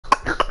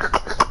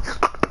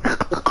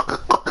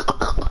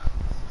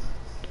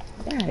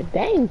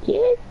Dang,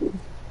 kid.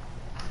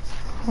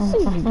 What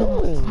are you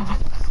doing?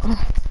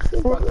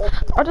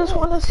 I just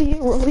want to see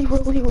you rolly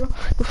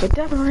with a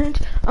dab range.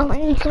 I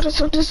ain't got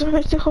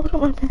to hold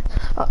on, man.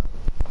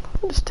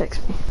 Just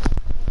text me.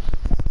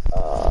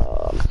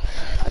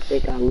 I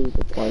think I lose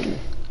the partner.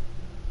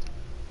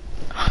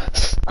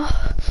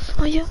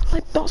 Oh yeah,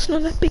 like bouncing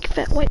on that big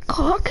fat white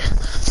cock.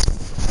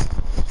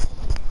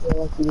 Yeah,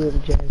 like you little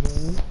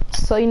jazz.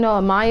 So you know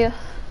Amaya?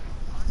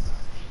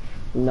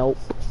 Nope.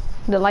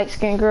 The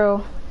light-skinned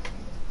girl.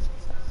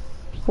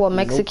 Well,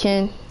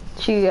 Mexican.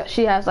 Nope.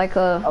 She has like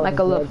a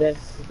look.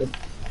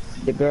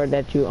 The girl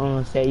that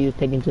you said you was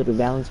taking to the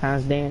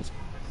Valentine's dance.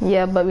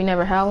 Yeah, but we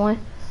never had one.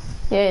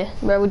 Yeah,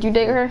 bro, would you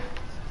date her?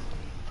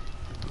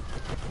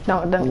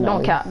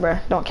 Don't cap, bro.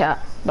 Don't cap,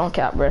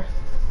 bro.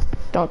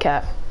 Don't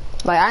cap.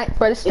 Like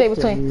bro, this stay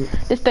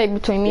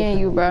between me and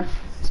you, bro.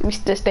 We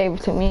just stay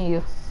between me and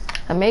you.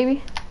 A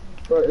maybe?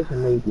 Bro, it's a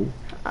maybe.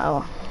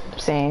 Oh,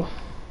 same.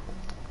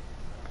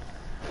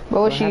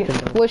 But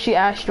what she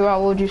asked you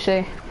out? What would you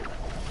say?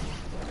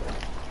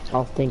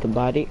 I'll think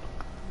about it.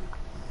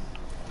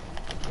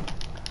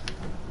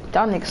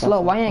 Y'all niggas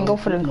slow. Why they ain't go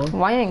for the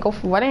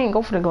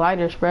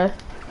gliders, bruh?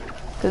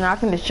 Cause now I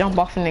can just jump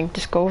off and then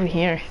just go over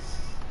here.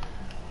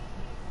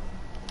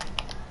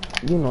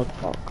 You know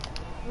talk.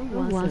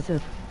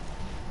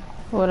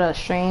 What a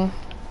stream.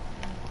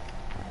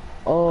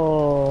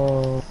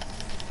 Oh.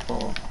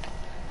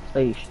 So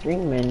you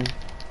streaming?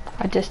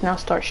 I just now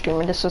start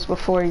streaming. This was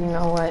before you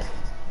know what.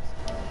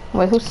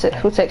 Wait, who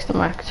texted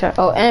my chat?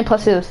 Oh, and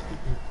plus it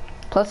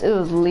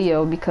was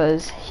Leo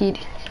because he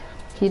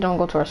don't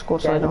go to our school,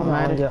 so it don't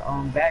matter. Your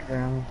own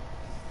background.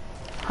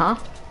 Huh?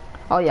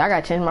 Oh yeah, I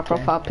gotta change my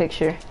profile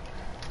picture.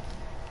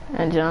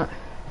 And jump.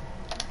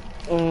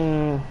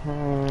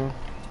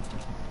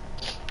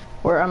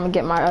 Where I'm gonna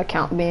get my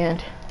account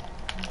banned.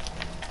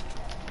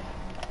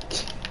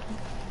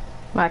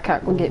 My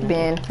account will get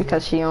banned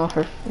because she on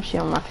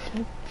my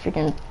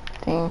freaking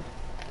thing.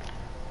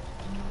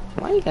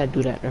 Why you gotta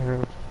do that to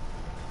her?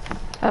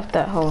 F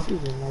that hoe.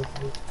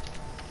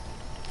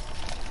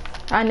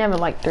 I never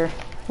liked her.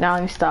 Now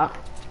let me stop.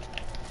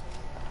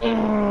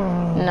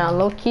 Now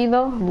low key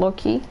though,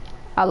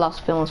 I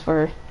lost feelings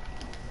for her.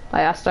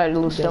 Like I started to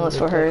lose feelings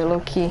for her, low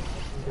key.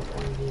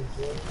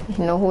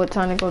 You know what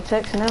time to go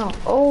text now?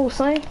 Oh,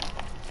 son.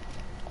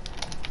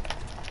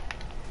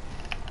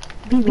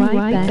 Be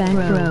right back,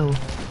 bro.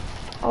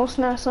 Oh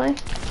snap, son.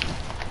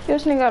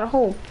 This nigga got a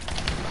hole.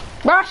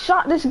 Bro, I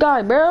shot this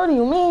guy, bro. What do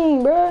you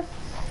mean, bro?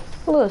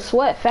 Little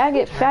sweat,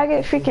 faggot,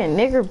 freaking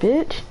nigger,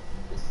 bitch.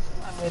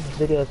 I made a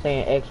video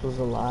saying X was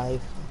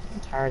alive. I'm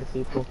tired of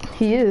people.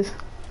 He is.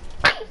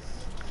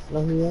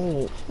 No, he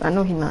ain't. I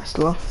know he not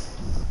slow.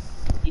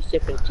 He's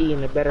sipping tea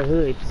in the better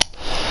hood.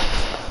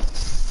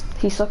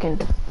 He's sucking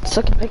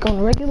dick on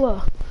the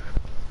regular.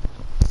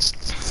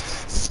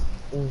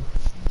 You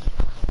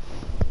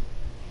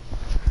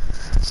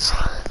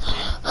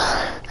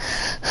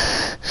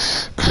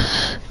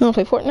wanna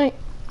play Fortnite?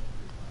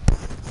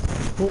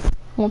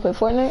 Wanna play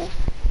Fortnite?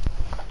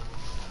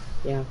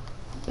 Yeah.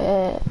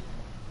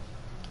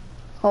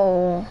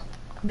 Oh.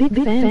 Big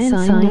fan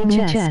sign in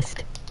your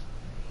chest.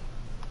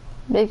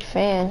 Big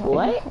fan.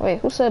 What? Wait,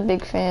 who said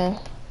big fan?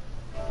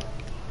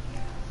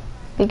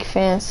 Big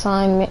fan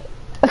sign me.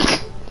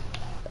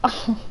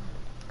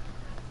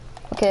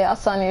 Okay, I'll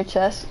sign your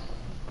chest.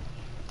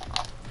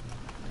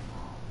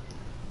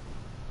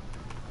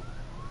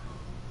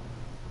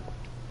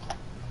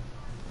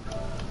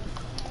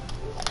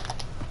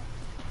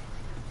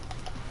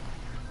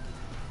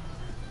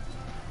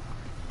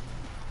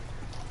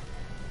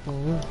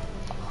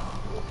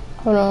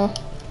 Hold on.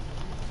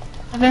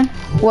 Okay.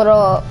 What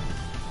up?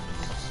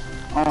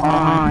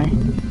 Hi.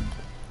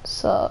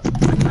 Sup?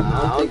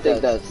 I don't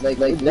think that's like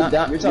you're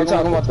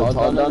talking about the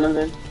tall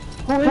Donovan?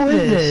 Who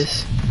is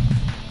this?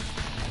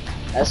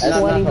 That's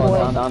not not boy.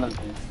 tall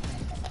Donovan.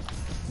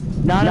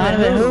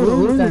 Donovan,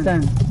 who is that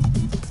then?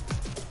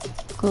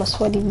 I'm a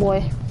sweaty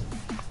boy.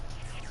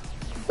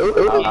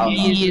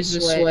 He's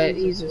a sweat.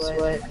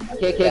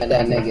 Kick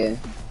that nigga.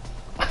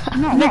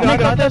 No, I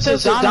thought that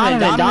was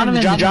Donovan.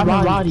 Donovan's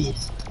dropping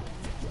bodies.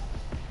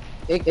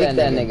 Kick that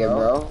nigga,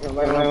 bro.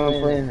 Nobody wants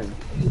to play him.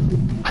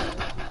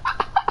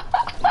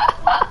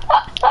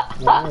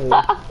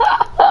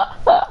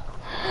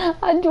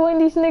 I joined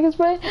these niggas,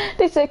 bro.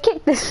 They said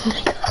kick this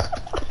nigga.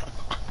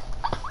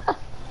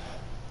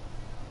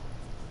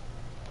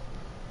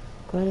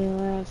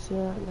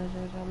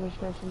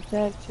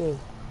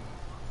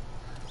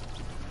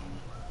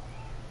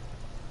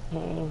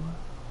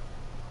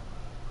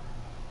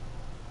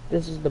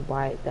 This is the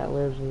bite that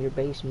lives in your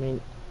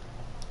basement.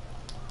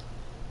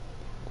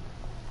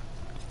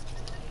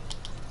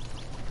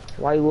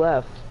 Why you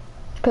left?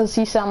 Cause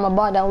he said I'm a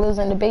bot that lives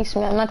in the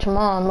basement. I'm not your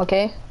mom,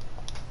 okay?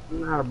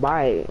 I'm not a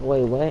bite.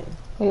 Wait, what?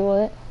 Wait,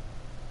 what?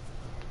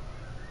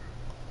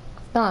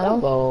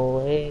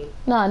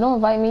 Nah, don't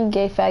invite me,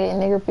 gay faggot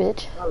nigger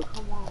bitch. Oh,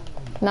 come on.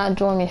 Nah,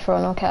 join me, bro.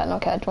 No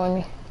cat, join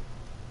me.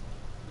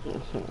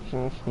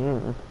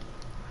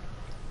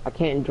 I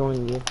can't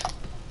join you.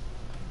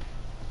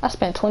 I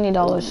spent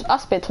 $20. I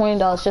spent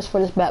 $20 just for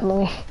this bat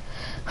movie.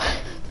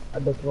 I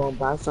bet you won't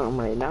buy something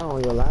right now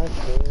on your live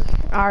stream.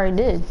 I already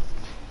did.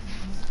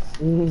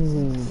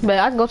 But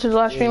I can go to the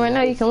live stream right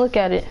now. You can look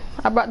at it.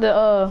 I brought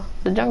the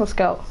Jungle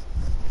Scout.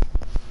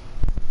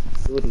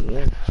 Do it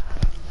again.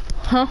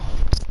 Huh?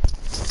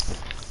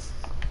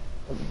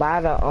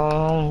 Buy the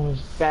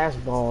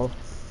fastball.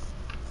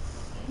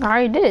 I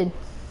already did.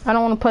 I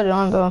don't want to put it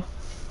on though.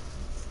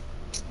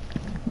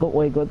 But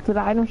wait, go to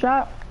the item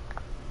shop.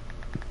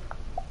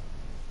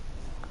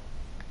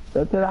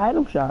 Go to the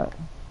item shop.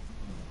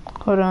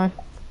 Hold on.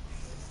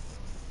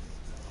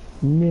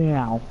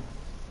 Now.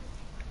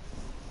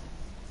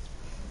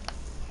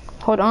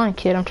 Hold on,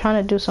 kid. I'm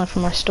trying to do something for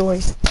my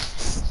story.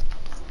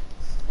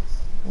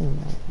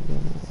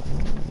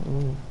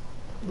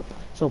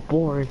 So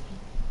bored.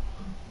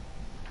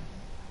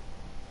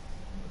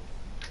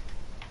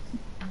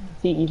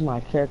 See, my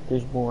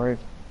character's bored.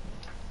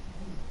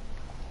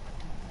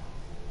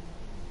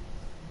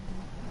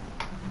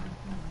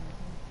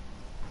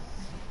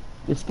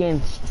 The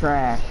skin's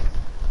trash.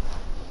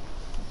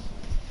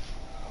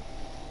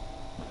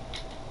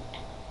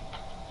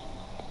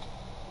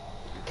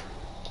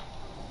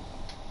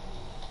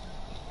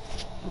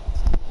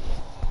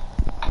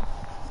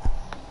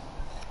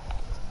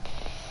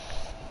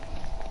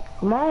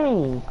 Come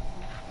on.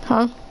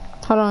 Huh?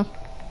 Hold on.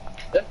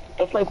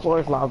 Let's play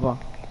Forest Lava.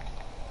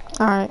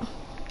 Alright.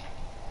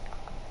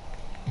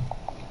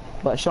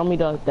 But show me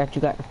that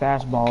you got the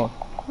fastball.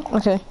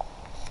 Okay.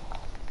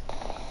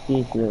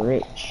 See if you're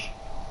rich.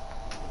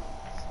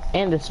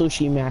 And the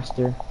sushi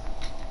master.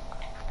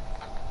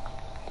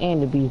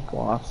 And the beef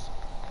boss.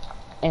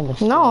 And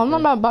the No, I'm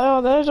not about to buy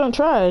all that. It's on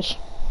trash.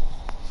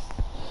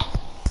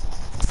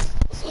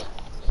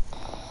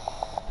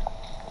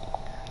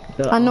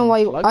 I know why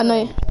you.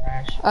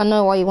 I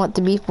know why you want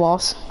the beef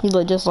boss. You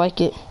look just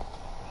like it.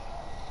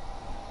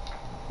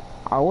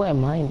 I wouldn't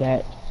mind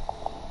that.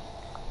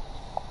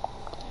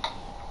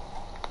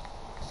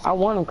 I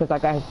want him because I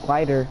got his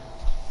glider.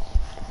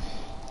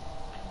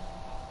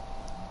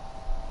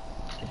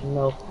 You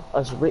know,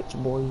 us rich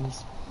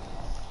boys.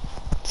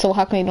 So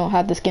how come you don't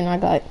have the skin I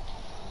got?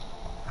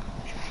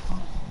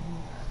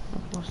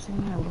 What's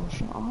in that little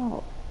shit?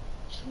 Oh,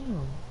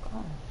 chill,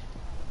 gosh.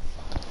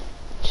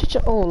 Shut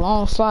your old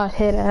long slide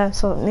head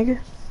ass up, nigga.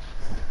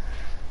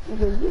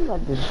 Nigga, you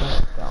like this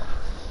jump out.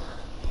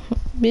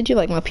 Bitch, you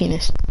like my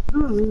penis.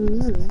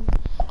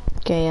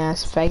 Gay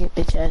ass, faggot,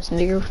 bitch ass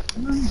nigga.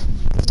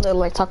 Look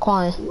like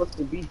Taquan. What's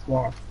the beef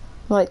boss?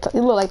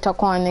 You look like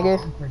Taquan, nigga.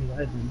 I'm pretty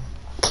ugly.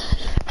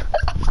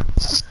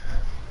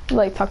 You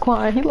like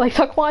Taquan. He like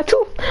Taquan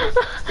too.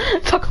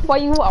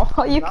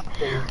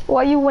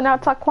 Why you went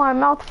out Taquan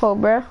mouth for,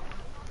 bruh?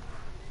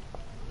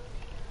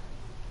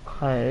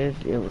 Cause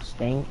it was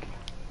stink.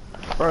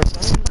 Bro,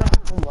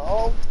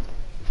 bro.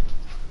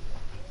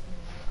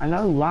 I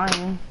know you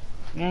lying.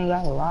 You ain't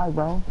gotta lie,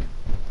 bro.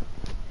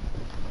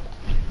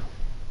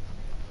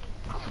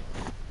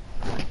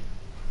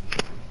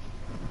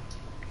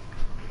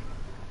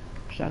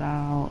 Shut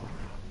out.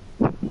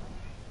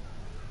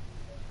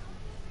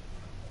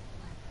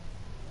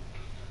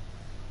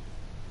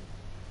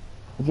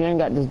 If you ain't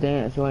got this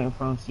dance, you ain't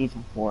from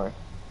season 4.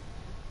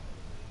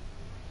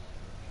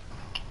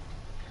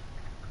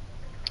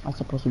 I'm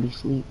supposed to be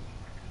asleep.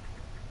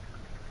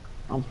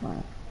 I'm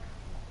fine.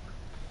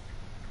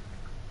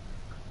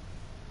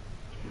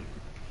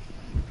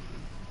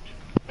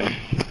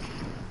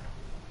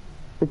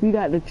 If you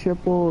got the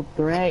triple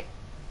threat,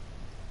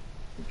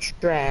 it's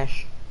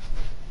trash.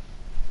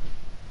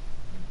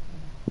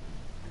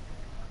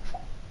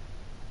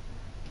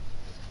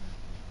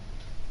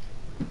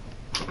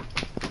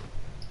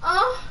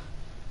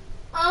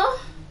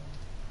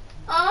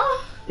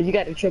 If you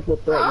got the triple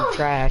threat, you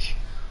trash.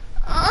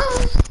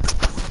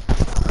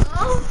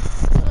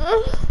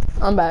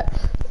 I'm back.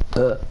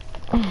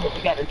 If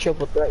you got the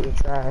triple threat, you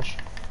trash.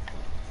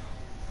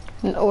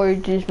 Or you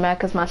just mad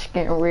cause my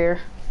skin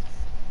rare.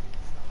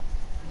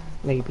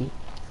 Maybe.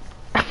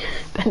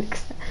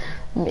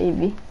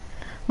 Maybe.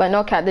 But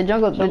no, cat, the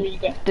jungle,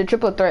 the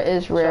triple threat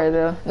is rare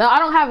though. No, I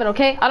don't have it,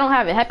 okay? I don't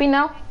have it. Happy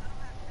now?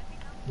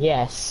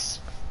 Yes.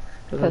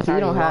 Cause you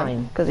don't have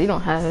it. Cause you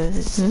don't have it.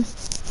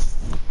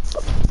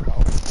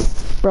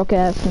 Broke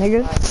ass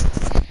nigga.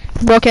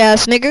 Broke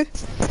ass nigga.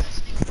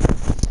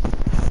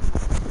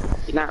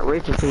 You're not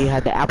rich until you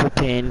had the Apple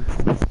Pen.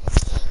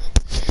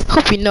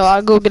 Hope you know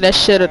I'll go get that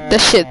shit.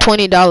 That shit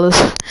 $20.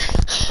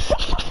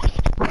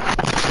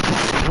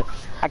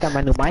 I got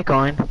my new mic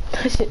on.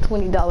 That shit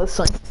 $20,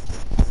 son.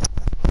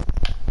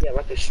 Yeah,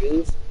 like the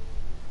shoes.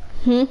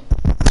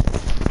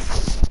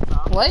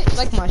 What?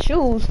 Like my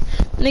shoes?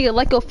 Nigga,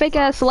 like your fake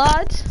ass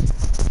slides?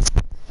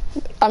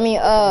 I mean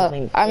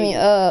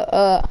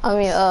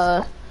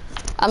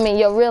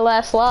your real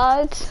ass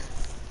slides?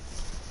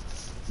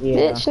 Yeah.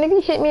 Bitch,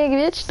 nigga, hit me,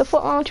 bitch. The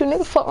fuck wrong with you,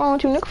 nigga? Fuck wrong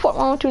with you, nigga? Fuck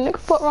wrong with you, nigga?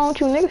 Fuck wrong with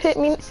you, nigga? Hit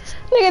me,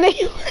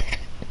 nigga.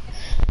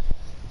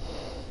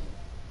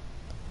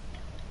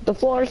 The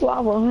floor is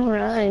lava,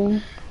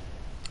 run.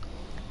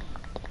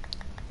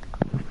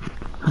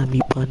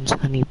 honey buns,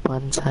 honey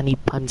buns, honey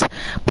buns,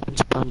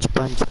 buns, buns,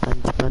 buns,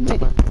 buns, buns,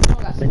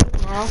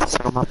 buns.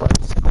 Suck on my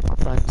buns, suck on my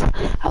buns.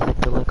 I like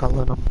to lick all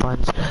of them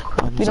buns.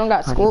 Buns. We don't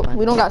got honey school. buns,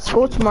 We don't got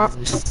school tomorrow.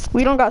 buns.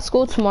 We don't got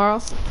school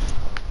tomorrow.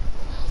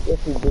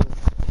 Yes, we do.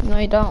 No,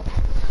 you don't.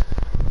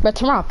 But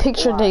tomorrow,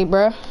 picture day,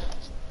 bruh.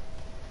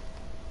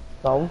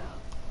 So?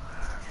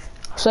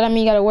 So that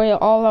means you gotta wear your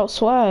all-out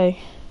swag.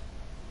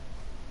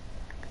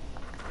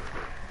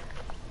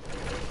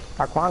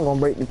 Taquan gonna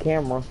break the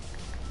camera.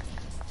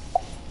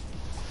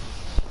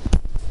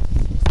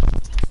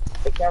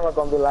 The camera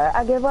gonna be like,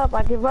 I give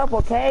up,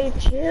 okay?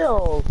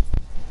 Chill.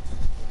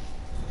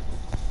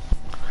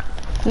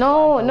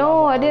 No,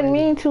 no, I didn't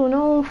mean to.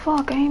 No,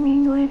 fuck, I ain't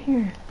mean to live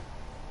here.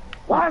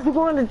 Why is he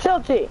going to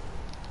tilt it?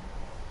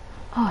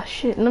 Oh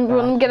shit, let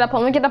me get that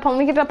pump, let me get that pump, let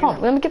me get that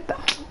pump, let me get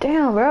that.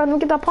 Damn, bro, let me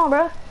get that pump,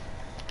 bro.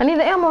 I need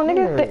the ammo,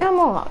 nigga, the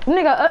ammo.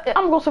 Nigga,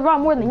 I'm gonna survive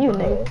more than you,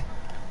 nigga.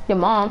 Your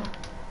mom.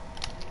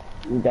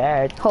 Your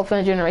dad. Whole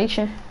fifth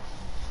generation.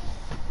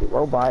 Your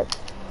robot.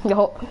 Your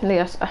whole,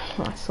 nigga,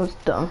 that's so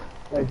dumb.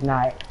 It's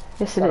not.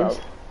 Yes, it is.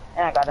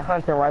 And I got a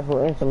hunting rifle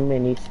and some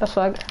minis. That's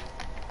what I got.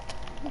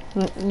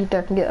 You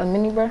there can get a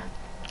mini, bro?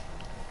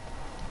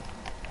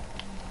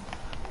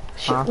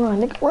 Shit, huh? run,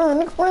 nigga, run,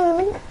 nigga, run,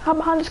 nigga. Hop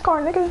behind this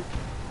car, nigga.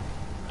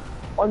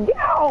 Oh,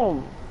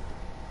 down!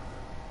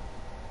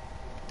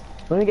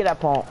 Let me get that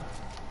pump.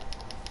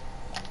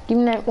 Give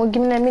me that, well,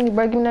 give me that mini,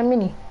 bro, give me that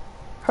mini.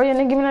 Hurry up,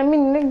 nigga, give me that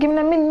mini, nigga, give me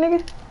that mini,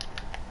 nigga.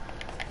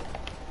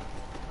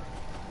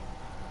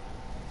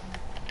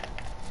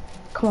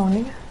 Come on,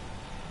 nigga.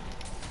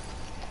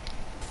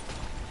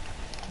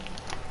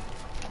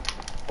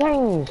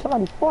 Dang,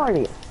 somebody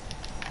farted.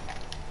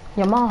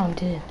 Your mom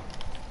did.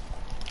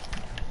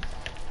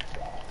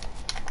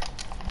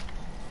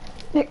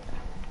 Nick.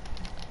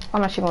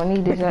 I'm actually gonna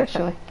need this,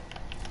 actually.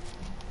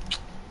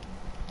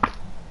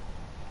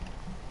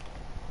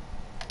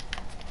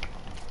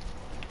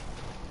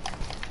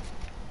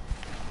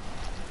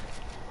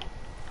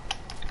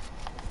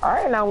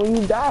 Alright, now when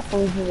you die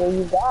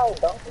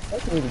don't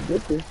expect me to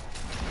get this.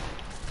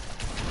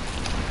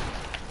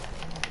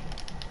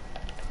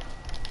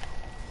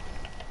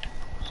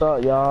 What's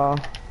up, y'all?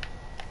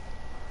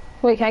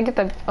 Wait, can I get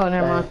that? Oh,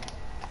 never mind.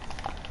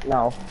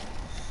 No.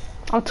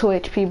 I'm 2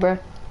 HP, bro.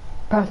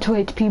 I'm 2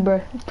 HP, bro.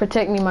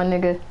 Protect me, my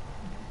nigga.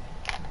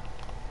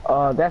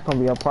 That's gonna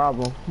be a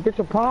problem. Get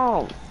your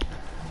pump.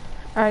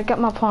 Alright, got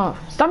my pump.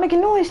 Stop making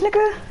noise,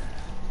 nigga.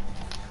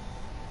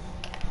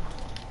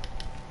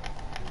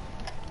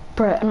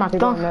 Bruh, my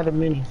thumb. Another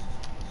mini.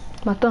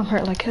 My thumb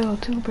hurt like hell,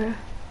 too, bruh.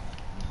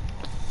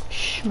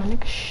 Shh, my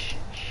nigga, shh.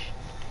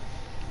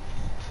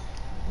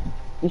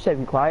 You said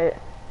be quiet?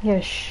 Yeah,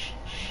 shh.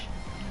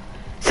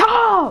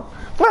 Stop!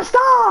 Bro,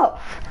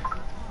 stop!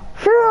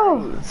 For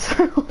real.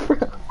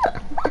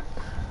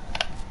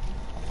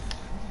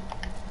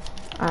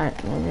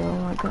 Alright, oh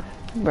my god.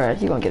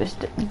 Bruh, you gonna get us,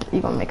 you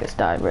gonna make us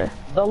die, bruh.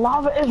 The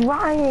lava is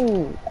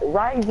rising!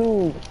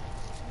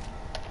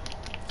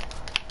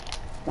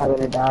 Not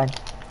gonna die.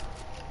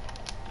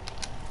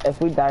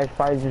 If we die, it's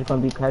probably just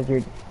gonna be because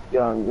you're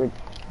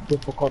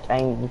difficult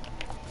aim.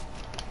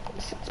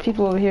 There's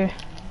people over here.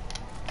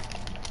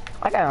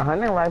 I got a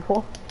hunting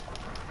rifle.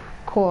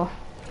 Cool.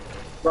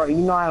 Bro, you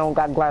know I don't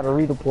got glider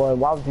redeploy.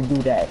 Why would you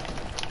do that?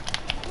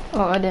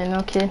 Oh, I didn't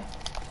know, kid.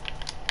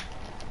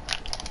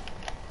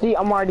 See,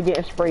 I'm already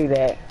getting sprayed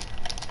at.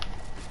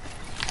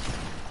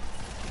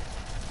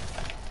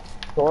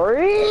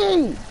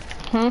 Sorry!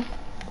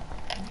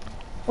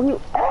 When you,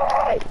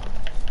 hey!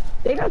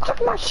 They done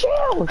took my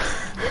shield!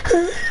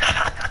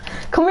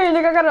 Come here,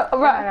 nigga,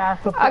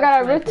 I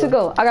got a rip to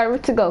go. I got a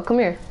rip to go. Come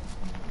here.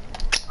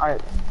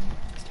 Alright.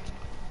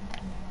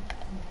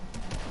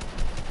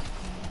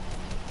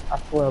 I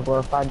swear, bro,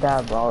 if I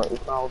die, bro,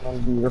 it's not gonna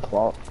be your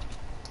fault.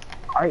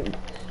 Alright.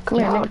 Come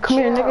here, nigga. Come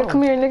here, nigga.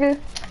 Come here, nigga.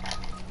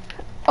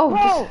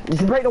 Oh,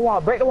 just break the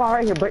wall. Break the wall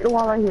right here. Break the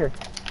wall right here.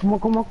 Come on,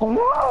 come on, come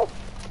on.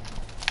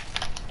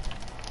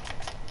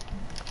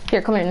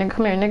 Here, come here, nigga.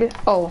 Come here, nigga.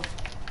 Oh.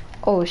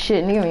 Oh,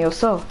 shit, nigga, on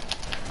yourself.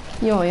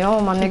 You on your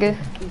own, my nigga.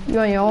 You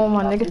on your own,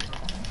 my nigga.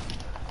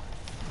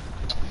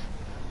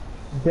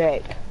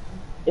 Bet.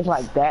 It's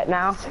like that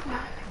now.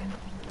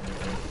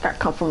 Gotta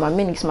come from my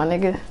minis, my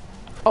nigga.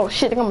 Oh,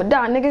 shit, I'm gonna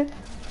die, nigga.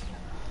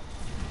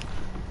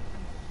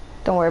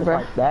 Don't worry, bro.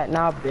 Like that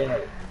now,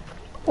 bet.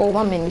 Oh,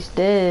 my mini's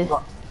dead.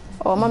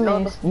 Oh, my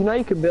minis. You know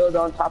you can build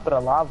on top of the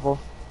lava.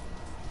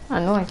 I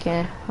know I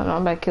can. Hold on,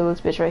 I'm about to kill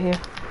this bitch right here.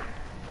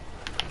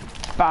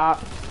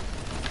 Bop.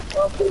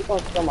 Bro, please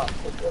don't kill my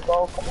sister,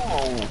 bro. Come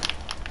on.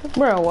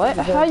 Bro, what?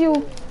 How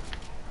you?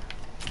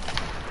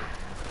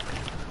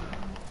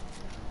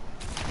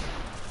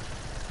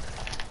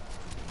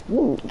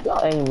 Ooh, your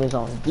aim is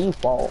on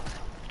default.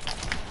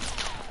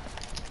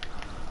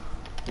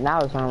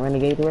 Now it's on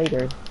Renegade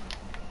Raider.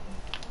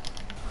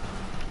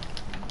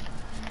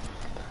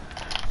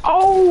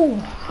 Oh!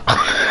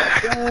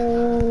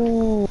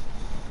 Yo,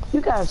 you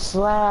got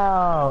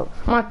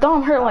slapped. My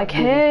thumb hurt like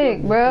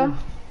heck, bro.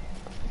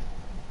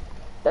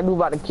 That dude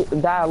about to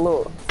die.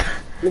 Look.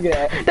 Look at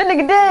that. That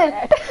nigga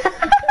dead.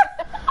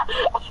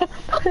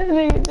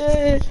 Nigga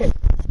dead.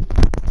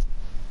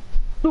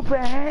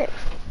 Stupid.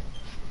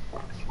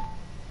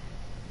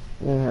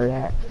 You heard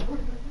that.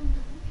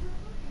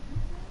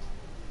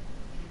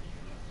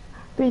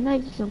 Bem,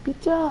 aí, são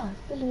pizzas.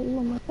 Peraí,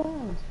 vou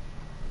matar.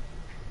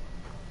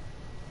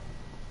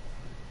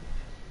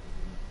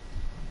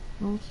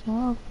 Não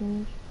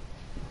sofres.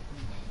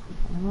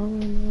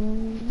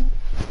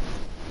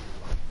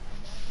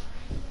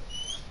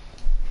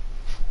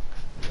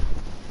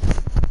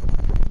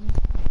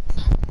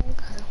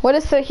 What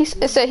it said?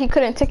 It said he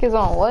couldn't take his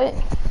own what?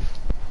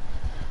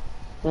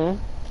 Hmm?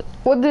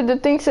 What did the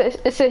thing say?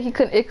 It said he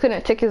couldn't. It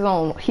couldn't take his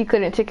own. He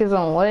couldn't take his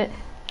own what?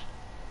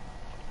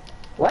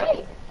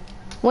 What?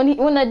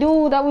 When that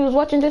dude that we was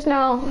watching just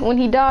now, when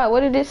he died, what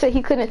did it say?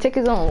 He couldn't take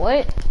his own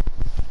what?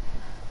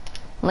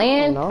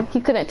 Land? know.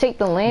 He couldn't take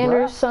the land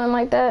or Bruh. something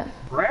like that.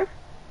 Bruh?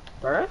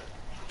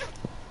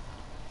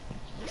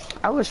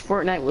 I wish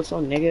Fortnite was so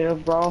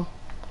negative, bro.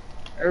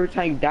 Every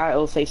time you die,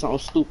 it'll say something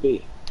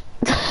stupid.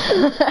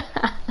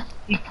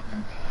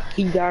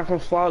 He died from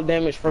fall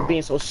damage for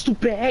being so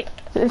stupid.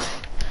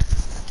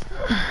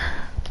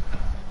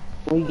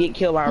 When you get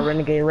killed by a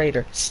renegade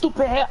raider,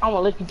 stupid. I'm gonna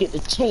let you get the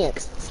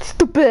chance.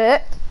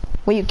 Stupid.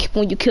 When you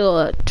kill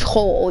a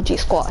whole OG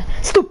squad.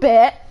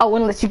 Stupid. I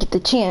wouldn't let you get the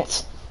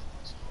chance.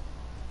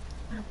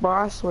 Bro,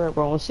 I swear,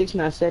 bro. When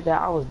 6ix9ine said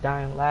that, I was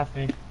dying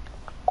laughing.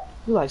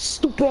 He like,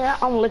 stupid. I'm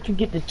gonna let you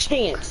get the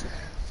chance.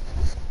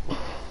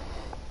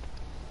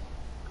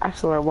 I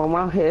swear, bro.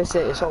 My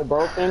headset is so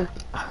broken.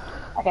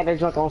 I got that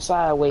junk on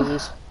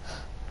sideways.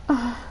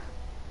 I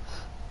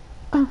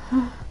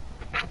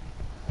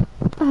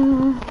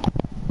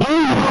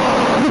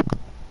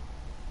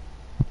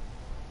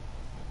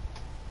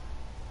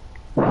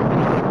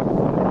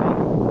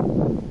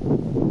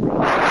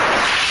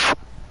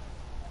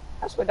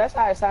swear, that's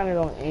how it sounded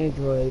on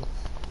Android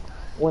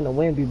when the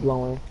wind be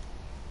blowing.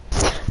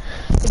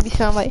 It be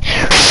sound like.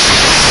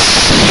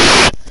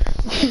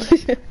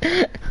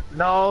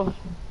 No,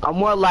 I'm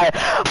more like.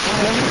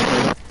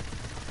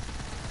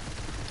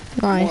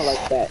 Nice. More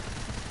like that.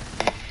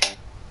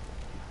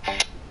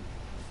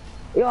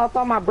 Yo, I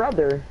thought my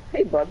brother.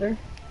 Hey, brother.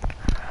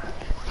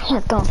 My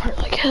thumb hurt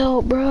like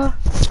hell, bruh.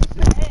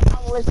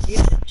 I'm gonna let you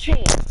get the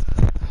chance.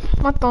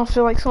 My thumb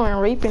feel like someone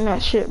raping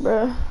that shit,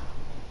 bruh.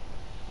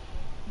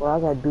 Well, I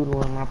got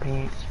doodle in my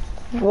pants.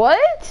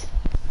 What?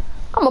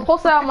 I'm gonna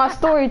post that on my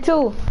story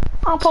too.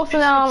 I'm posting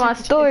that on my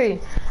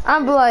story.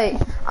 I'm be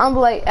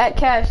like, at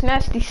Cash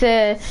Nasty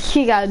said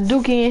he got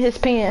dookie in his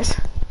pants.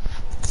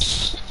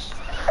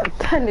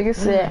 That nigga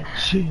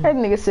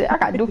said, I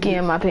got dookie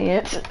in my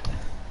pants.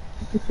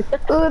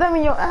 That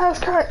mean your ass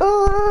crack.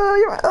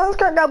 Your ass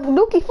crack got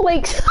dookie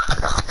flakes.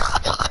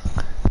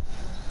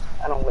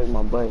 I don't like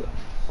my butt.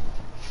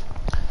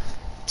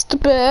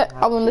 Stupid.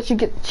 I wouldn't let you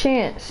get the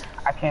chance.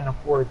 I can't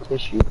afford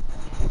tissue.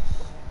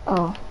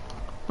 Oh,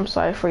 I'm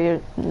sorry for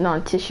your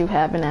non-tissue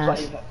having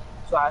ass.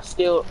 So I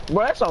still.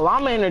 Bro, that's a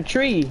llama in a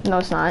tree. No,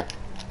 it's not.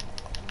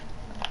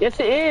 Yes,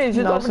 it is.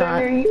 It's No, over it's there not.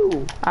 near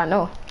you. I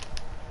know.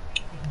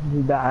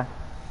 You die.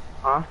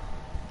 Huh?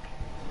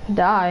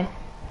 Die.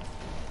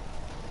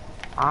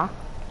 Huh?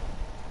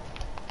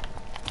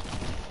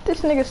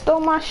 This nigga stole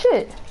my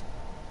shit.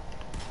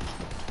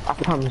 I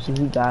promise you,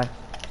 die.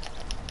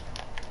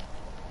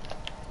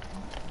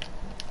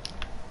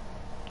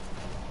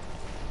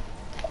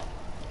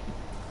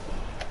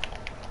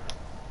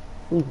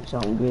 Leave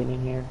something good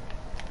in here.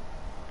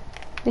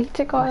 Did he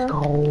take all Let's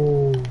your?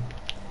 go.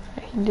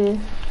 He did.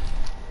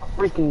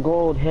 Freaking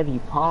gold heavy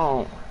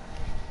pump.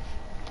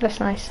 That's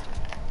nice.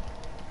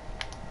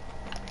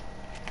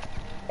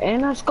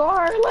 And a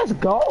scar. Let's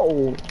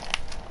go.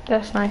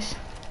 That's nice.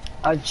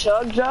 A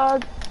chug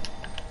jug.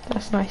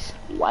 That's nice.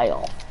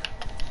 Wow.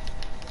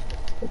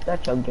 What's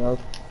that chug jug?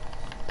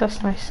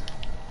 That's nice.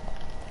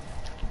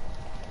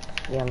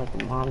 Yeah, like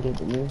your mom did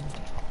to me.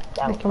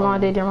 That Like was your mom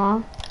funny. did your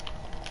mom?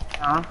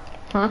 Huh?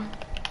 Huh?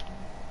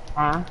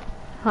 Huh?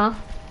 Huh?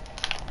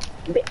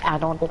 I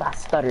don't think I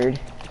stuttered.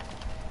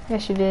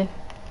 Yes, you did.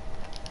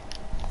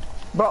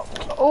 Bro.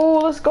 Oh,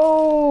 let's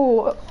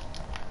go.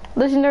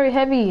 Legendary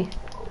heavy.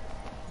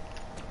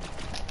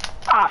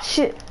 Ah,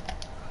 shit.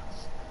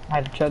 I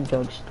had a chug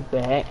jug,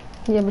 stupid.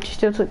 Yeah, but you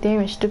still took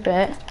damage,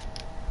 stupid.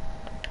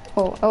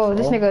 Oh,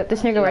 this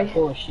nigga right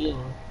here.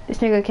 This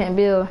nigga can't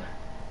build.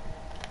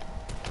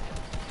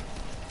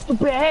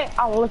 Stupid.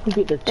 I will let you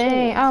get the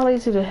Dang, chance. I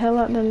lazy the hell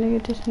out that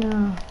nigga just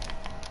now.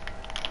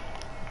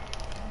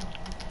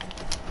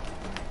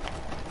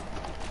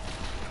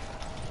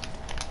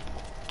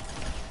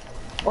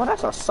 Oh,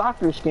 that's a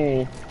soccer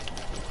skin.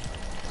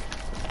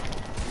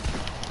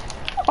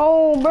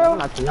 Oh, bro.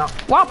 No.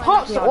 Why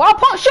pump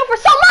shoot for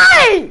so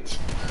much?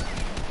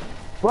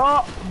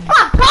 Bro.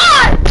 My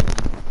God!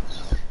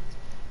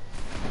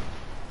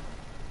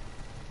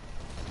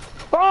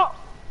 Bro.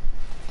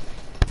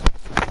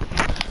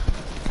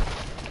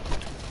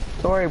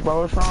 Sorry,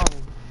 bro. What's wrong?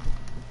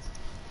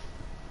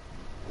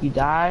 You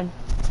died?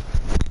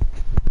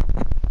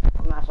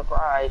 I'm not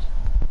surprised.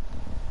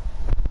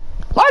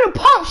 Why do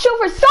pump shoot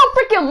for so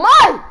freaking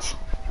much?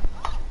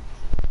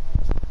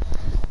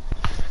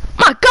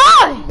 my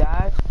god! You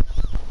died?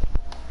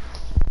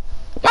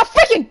 My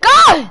freaking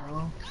god!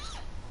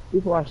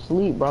 People are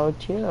asleep, bro.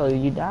 Chill.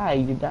 You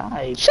died. You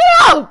died. Shut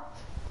up!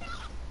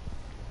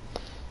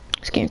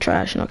 This game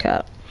trash, no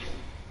cap.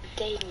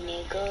 Day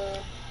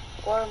nigga.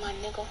 Or my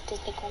nigga, this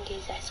nigga gon' get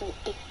his ass with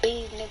big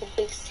B's, nigga,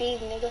 big C's,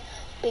 nigga,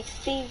 big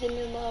C's in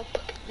this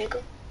motherfucker,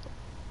 nigga.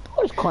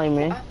 Who's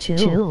claiming?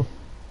 Chill.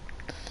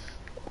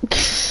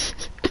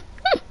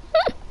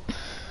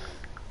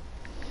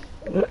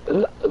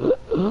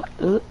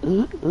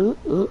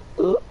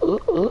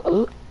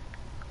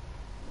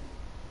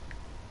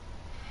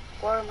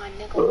 Or my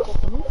nigga, this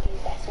nigga gon' get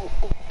his ass with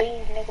big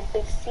B's, nigga,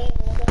 big C's,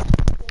 nigga.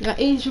 Got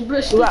eat your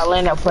brush. You gotta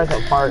land that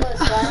Pleasant Park.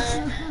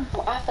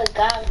 Well, I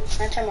forgot.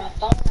 I turned my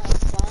phone off,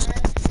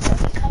 slime.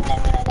 You coming at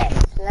me like that,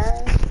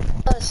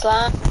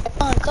 slime? Slime.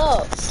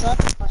 Go, slime.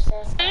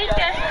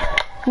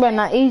 But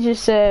Naija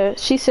said,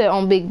 she said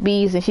on big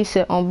B's and she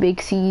said on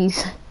big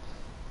C's.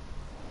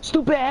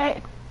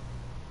 Stupid.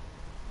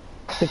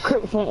 The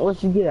Crips won't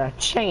let you get a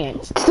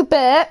chance.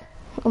 Stupid.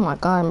 Oh my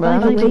god, bro.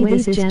 By the way,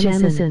 this is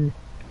Jamison.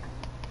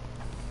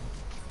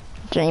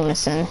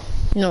 Jameson.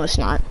 No, it's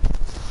not.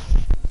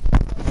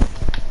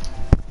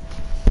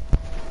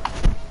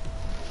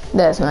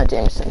 That's not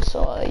Jameson,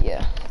 so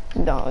yeah.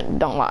 Don't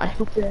lie.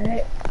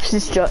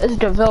 It's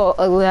developed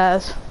ugly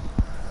ass.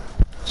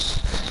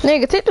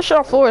 Nigga, take the shit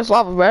off floor, it's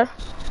lava, bruh.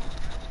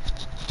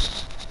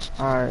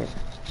 Alright.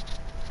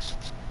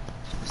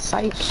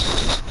 Psych.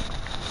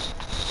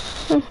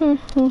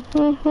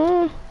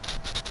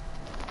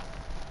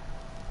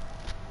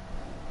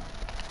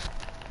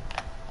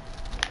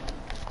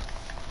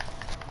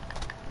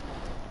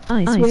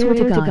 I swear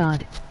to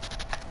God.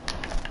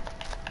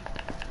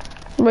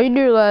 But you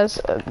do realize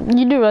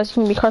you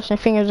can be crushing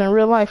fingers in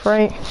real life,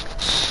 right?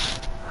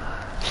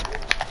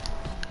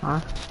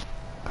 Huh?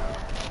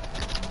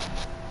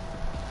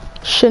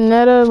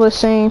 Shanetta was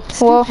saying,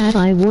 well,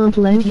 I won't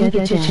let you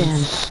get a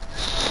chance.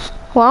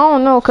 well, I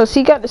don't know, cause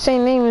he got the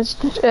same name as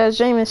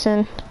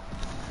Jameson.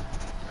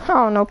 I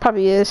don't know,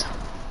 probably is.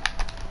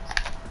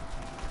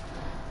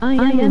 I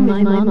am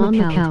my mom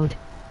account.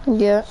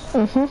 Yeah,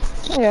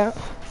 yeah.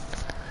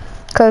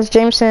 Cause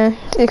Jameson,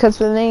 because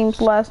the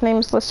last name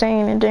is the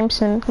same, and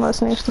Jameson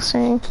last name's the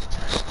same.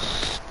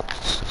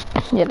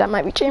 Yeah, that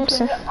might be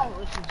Jameson.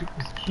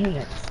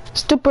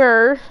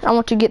 Stupid. I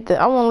want to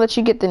let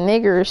you get the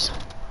niggers.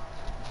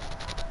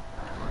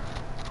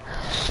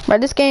 By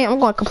this game, I'm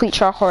gonna complete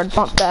try hard,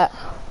 bump that.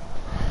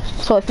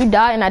 So if you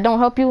die and I don't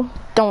help you,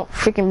 don't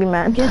freaking be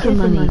mad. Get the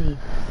money.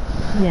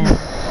 Yeah.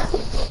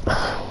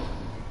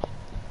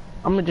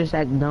 I'm gonna just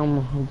act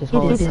dumb and just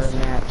hold it for a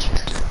match.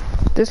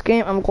 This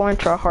game, I'm going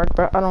try hard,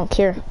 bro. I don't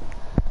care.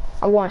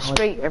 I'm going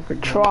straight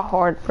try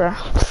hard, bro.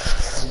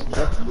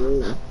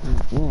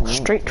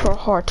 Straight try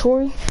hard,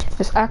 Tori.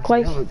 Just act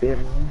like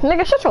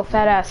nigga. Shut your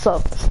fat ass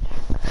up.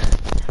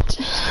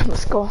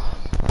 Let's go.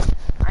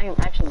 I am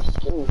actually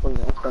skinny for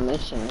your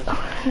information.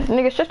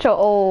 Nigga, shut your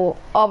old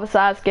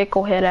oversized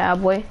gecko head ass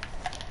boy.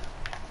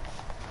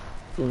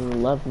 You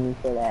love me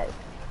for that.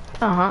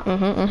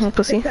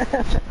 Pussy.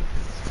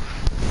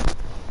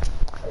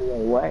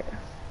 What?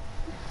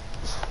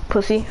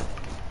 Pussy.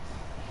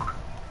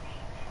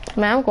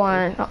 Man, I'm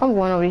going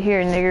over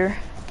here, nigger.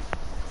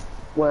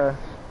 Where?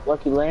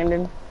 Lucky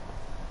Landing?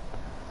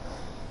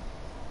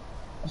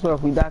 I swear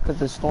if we die because of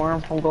the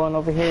storm from going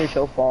over here, it's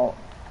your fault.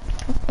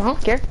 I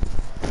don't care.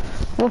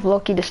 With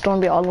Loki, the storm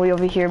be all the way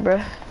over here,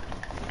 bruh.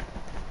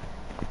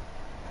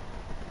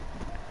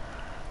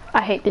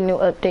 I hate the new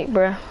update,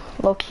 bruh.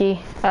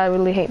 Loki, I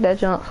really hate that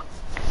junk.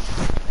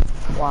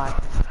 Why?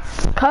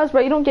 Cause,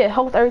 bro, you don't get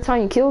health every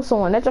time you kill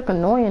someone. That's like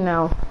annoying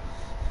now.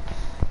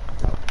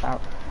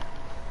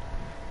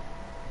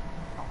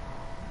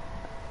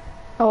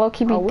 I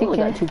low-key be we only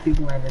got thinking. 2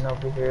 people landing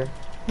over here.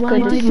 Why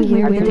do you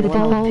hear where the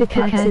default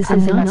pickaxes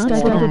and not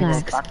studded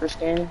axe? Soccer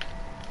skin?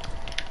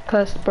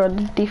 Cause, bro,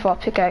 the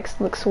default pickaxe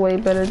looks way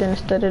better than the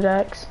studded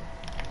axe.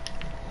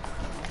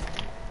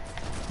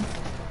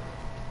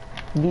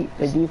 The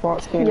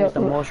default skin is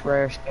the most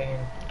rare skin.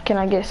 Can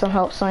I get some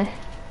help, son?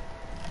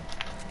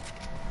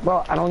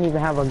 Bro, I don't even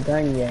have a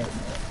gun yet.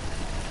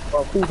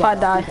 Bro, If I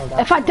die,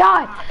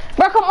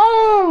 bro, come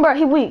on, bro.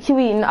 He weak.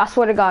 I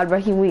swear to God, bro,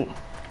 he weak.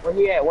 Where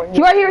he at?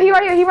 He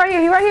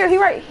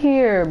right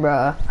here,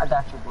 bro. I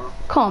got you, bro.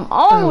 Come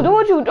on, do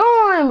what you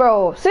doing,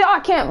 bro. See,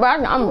 I can't, bro.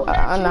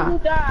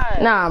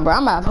 Nah, bro.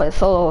 I'm about to play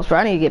solos, bro.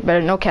 I need to get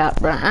better. No cap,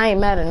 bro. I ain't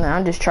mad at that.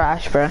 I'm just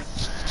trash, bro.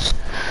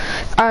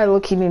 I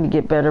look, you need to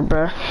get better,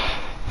 bro.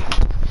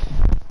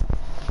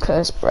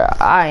 Cause, bro,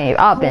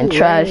 I've been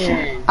trash.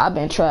 I've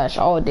been trash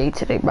all day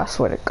today, bro. I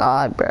swear to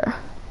God, bro.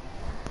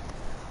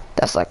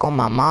 That's like on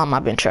my mom.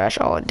 I've been trash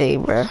all day,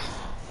 bro.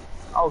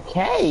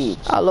 Okay.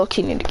 I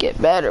low-key need to get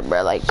better,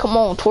 bro. Like, come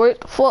on, Tori.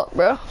 The fuck,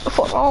 bro? The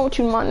fuck wrong with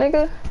you, my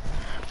nigga?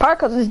 Probably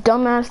cause this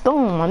dumbass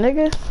stone, my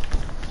nigga.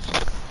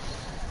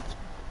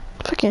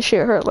 Fucking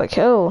shit hurt like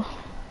hell.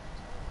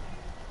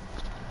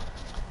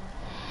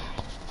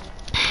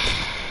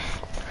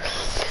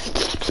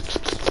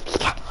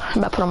 I'm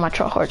about to put on my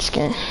try hard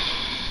skin.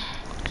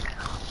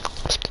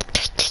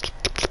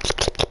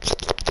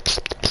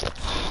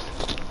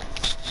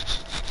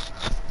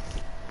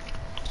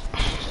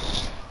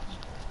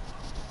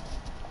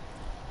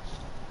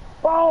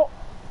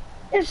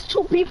 It's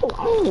 2 people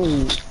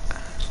only.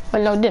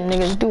 But no, them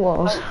niggas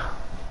duos.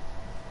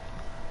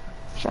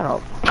 Shut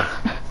up.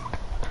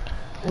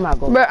 I'm not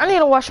going. Bro, I need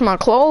to wash my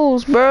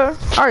clothes, bro.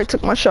 I already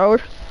took my shower.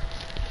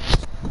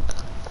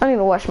 I need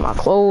to wash my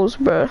clothes,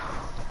 bro.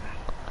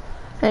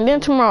 And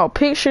then tomorrow,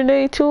 picture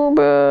day too,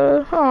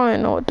 bro. I don't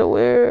even know what to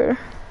wear.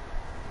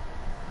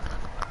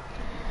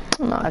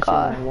 Oh my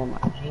god.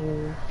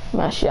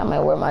 Man, shit, I might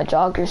wear my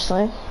joggers,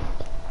 son.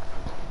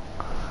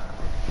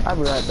 I'll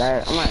be right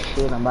back. I might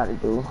see what I'm about to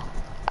do.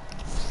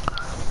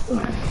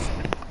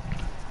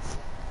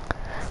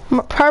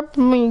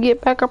 Probably when you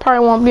get back, I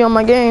probably won't be on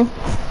my game.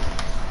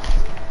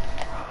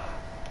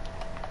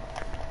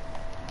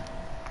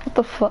 What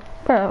the fuck?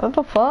 Bro, what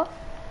the fuck?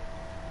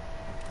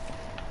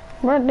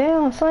 Right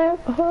down, son.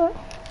 What the fuck?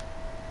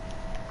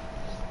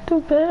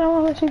 Stupid, I don't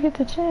wanna let you get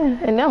the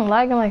chance. And then I'm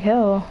lagging like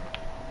hell.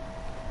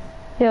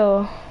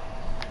 Yo.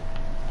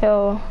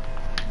 Yo.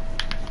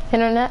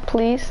 Internet,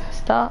 please,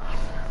 stop.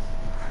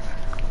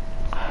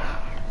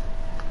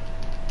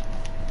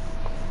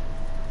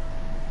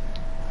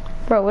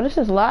 Bro, what is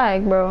this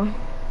lag, bro?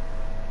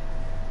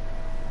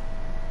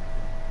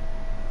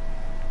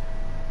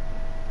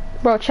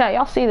 Bro, chat,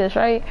 y'all see this,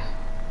 right?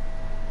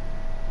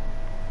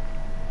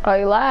 Oh,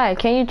 you lag.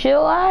 Can you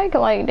chill, lag?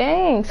 Like,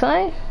 dang,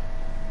 son.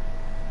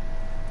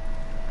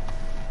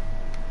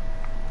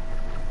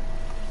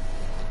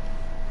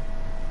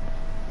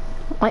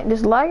 Like,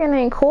 this lagging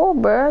ain't cool,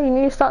 bro. You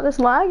need to stop this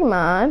lagging,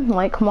 man.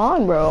 Like, come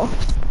on, bro.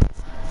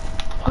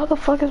 What the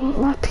fuck is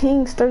my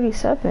ping's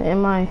 37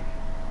 and my...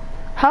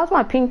 How's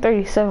my ping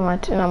 37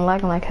 and I'm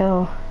lagging like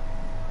hell?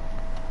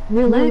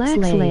 Relax,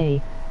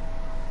 Lay.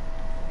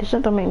 This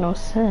shit don't make no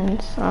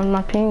sense.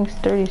 My ping's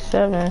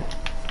 37.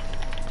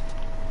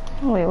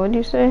 Wait, what'd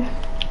you say?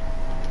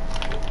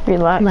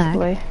 Relax,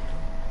 Lay.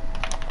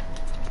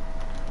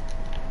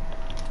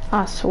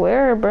 I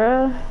swear,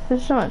 bruh.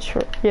 This is not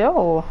true.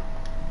 Yo.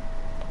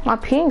 My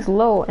ping's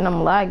low and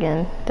I'm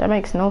lagging. That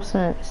makes no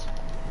sense.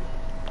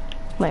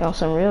 Like on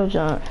some real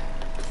junk.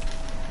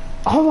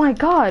 Oh my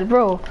god,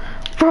 bro.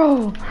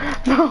 Bro.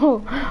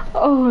 Oh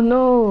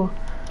no.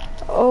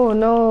 Oh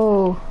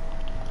no.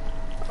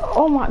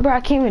 Oh my, bro,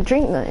 I can't even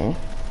drink nothing.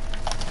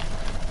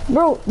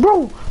 Bro.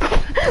 Bro,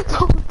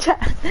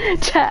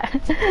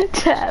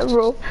 chat,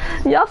 bro.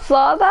 Y'all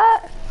saw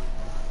that?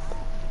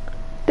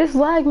 This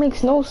lag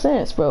makes no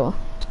sense, bro.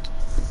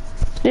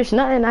 There's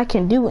nothing I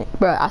can do,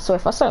 bro. I swear,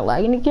 if I start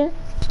lagging again,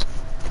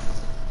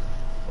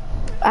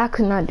 I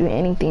could not do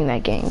anything in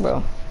that game,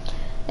 bro.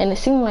 And it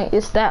seemed like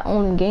it's that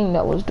only game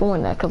that was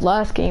doing that. Cause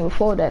last game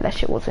before that, that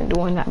shit wasn't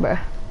doing that, bro.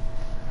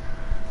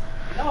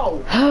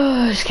 No.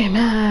 This game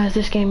ass.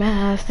 This game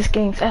ass. This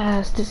game's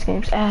ass. This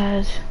game's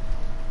ass.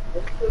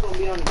 You still gonna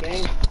be on the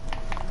game?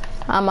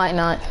 I might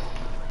not.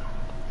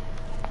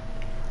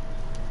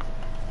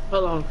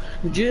 Hold on.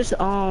 Just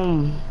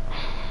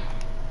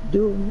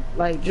do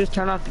like just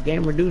turn off the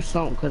game or do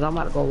something, cause I'm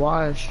about to go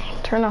wash.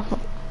 Turn off my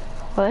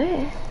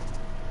what?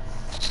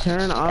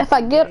 Turn off. If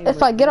I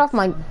get off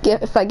my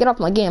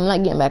game, I'm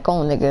not getting back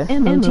on, nigga.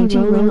 MOT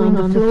rolling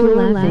on the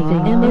floor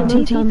laughing.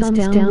 MOT thumbs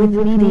down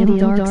with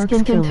medium dark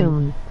skin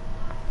tone.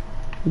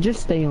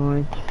 Just stay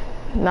on.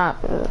 Not,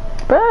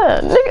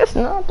 bruh, niggas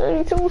not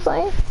 32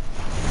 saying.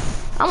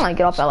 I might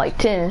get off at like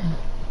 10.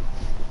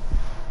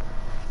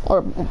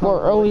 Or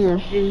earlier.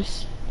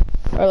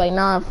 Or like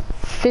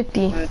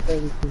 9:50.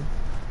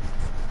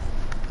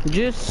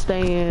 Just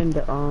stay in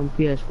the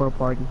PS4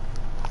 party.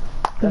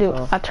 Dude,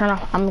 I turn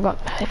off.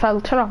 If I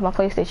turn off my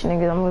PlayStation,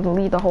 niggas, I'm gonna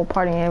leave the whole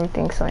party and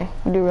everything. So you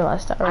do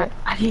realize that, right?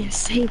 I didn't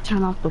say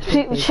turn off the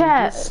PlayStation.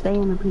 Chat. Just stay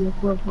in the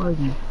PS4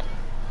 party.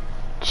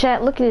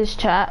 Chat, look at this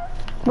chat,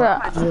 bro.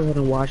 I'm not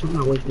gonna watch. I'm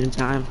not wasting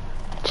time.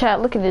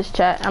 Chat, look at this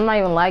chat. I'm not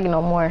even lagging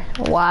no more.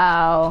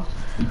 Wow,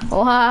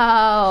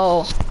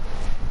 wow.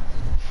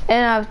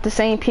 And I have the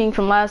same ping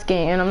from last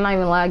game, and I'm not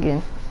even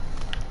lagging.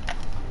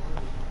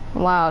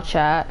 Wow,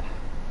 chat.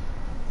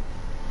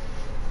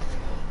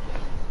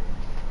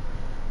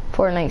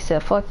 Fortnite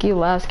said, fuck you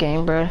last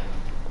game, bruh.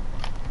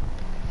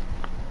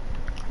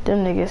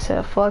 Them niggas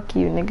said, fuck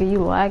you, nigga, you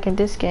lagging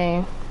this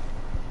game.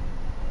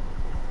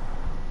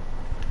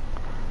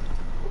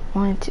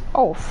 1, 2,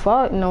 oh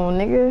fuck no,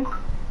 nigga.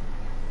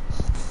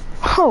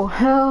 Oh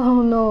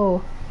hell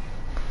no.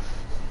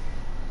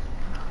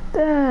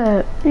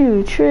 That,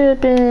 you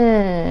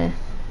tripping.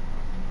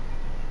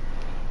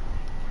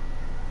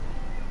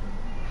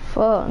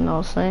 Fuck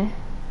no, son.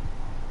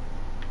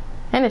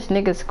 And this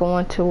nigga's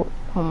going to,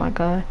 oh my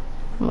god.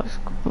 I'm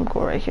gonna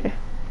go right here.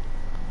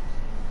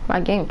 My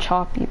game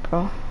choppy,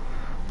 bro.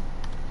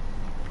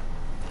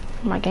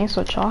 My game's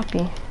so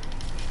choppy.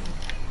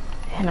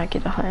 And I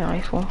get a hunting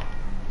rifle.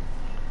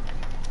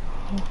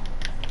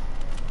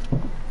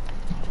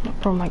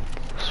 Bro, my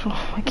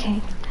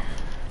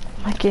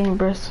game,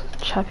 bro, is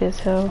choppy as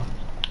hell.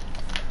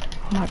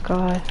 Oh my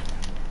god.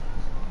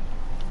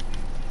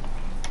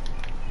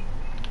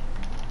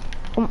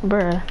 Oh,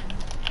 bruh.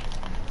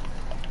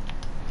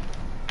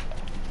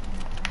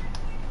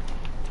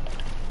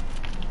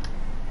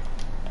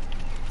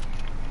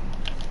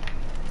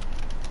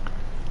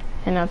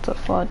 And I took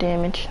fall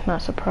damage.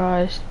 Not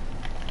surprised.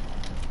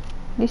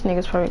 These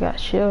niggas probably got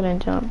shield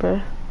and jump,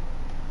 bruh.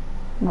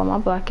 But my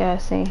black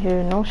ass ain't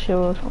here. No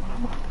shield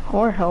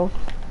or health.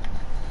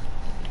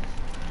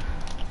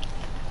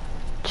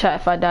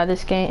 Chat, if I die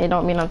this game, it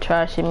don't mean I'm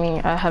trash. It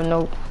mean I have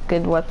no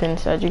good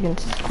weapons, as you can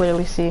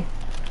clearly see.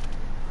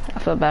 I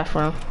feel bad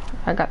for him.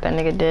 I got that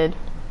nigga dead.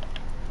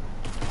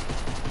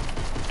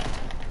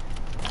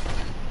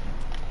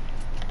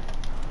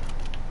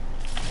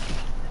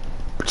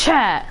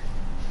 Chat!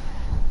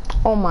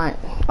 Oh my.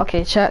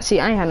 Okay, chat.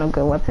 See, I ain't had no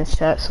good weapons,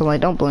 chat. So,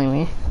 like, don't blame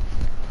me.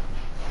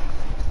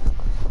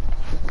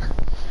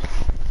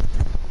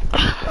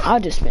 I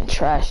just been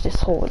trash this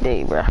whole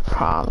day, bro. I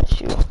promise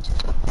you.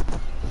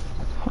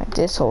 Like,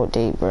 this whole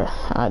day, bro.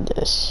 I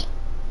just.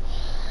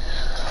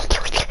 It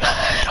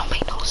don't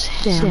make no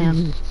sense.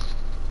 Damn.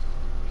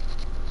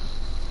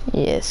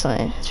 Yeah,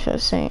 son. It's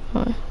just saying,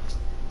 man.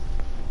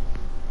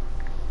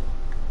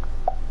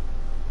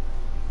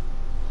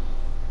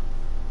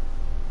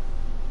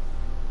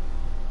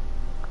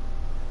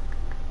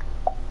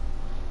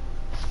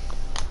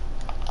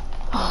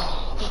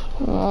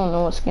 I don't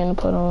know what skin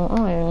to put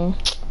on.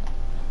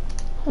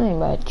 I ain't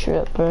about to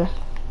trip, bro.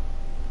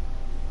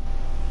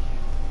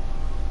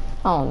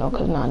 I don't know,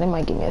 cause nah, they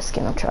might give me a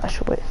skin I'm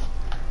trash with.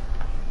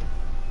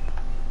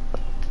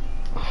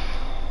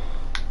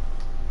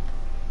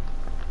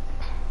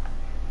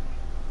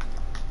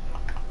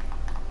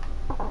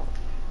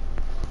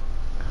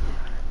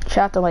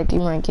 Chapter like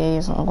D-Rank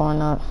gays, I'm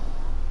going up.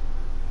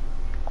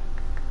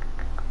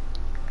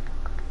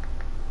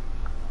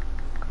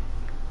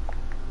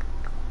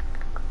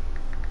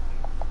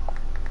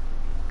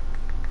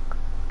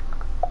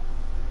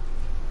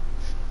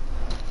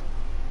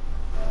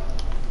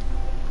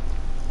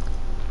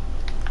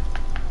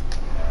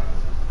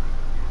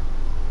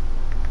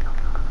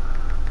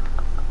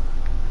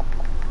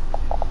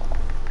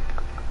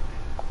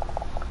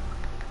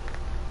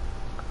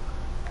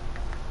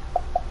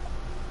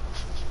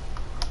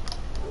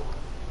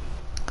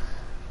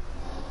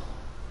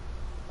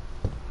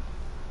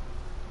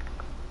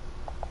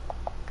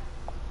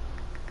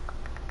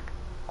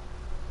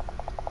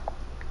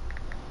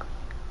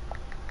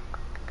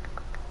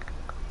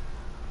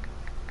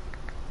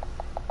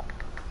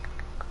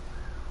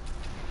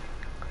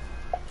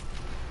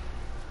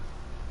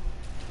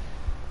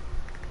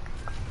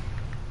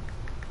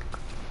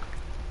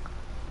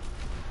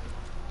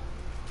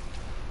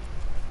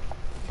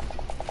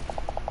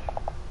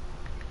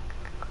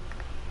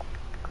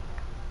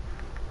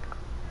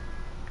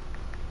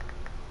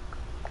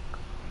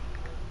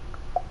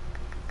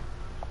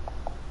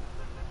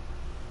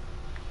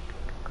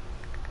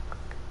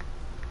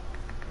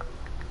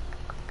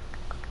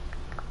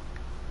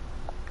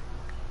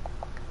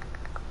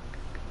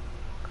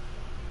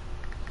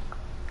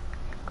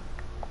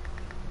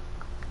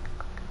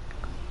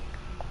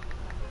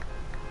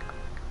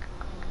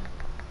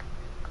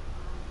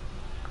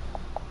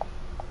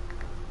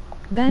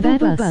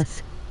 Battle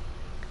bus.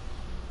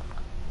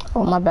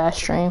 Oh, my bad,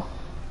 stream.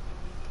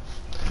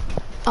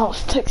 I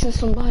was texting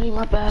somebody,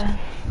 my bad.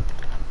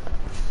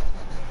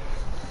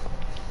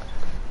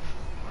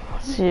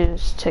 She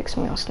just text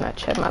me on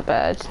Snapchat, my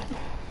bad.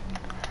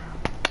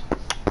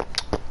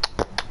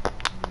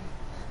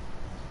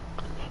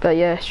 But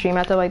yeah, stream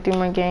after like 3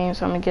 more games,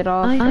 so I'm gonna get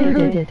off. I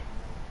heard it.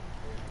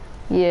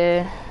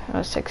 Yeah, I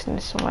was texting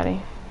to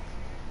somebody.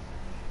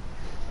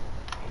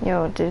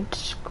 Yo, did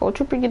Skull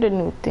Trooper get a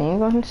new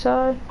thing on his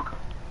side?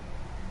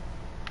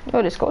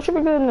 Yo, did Skull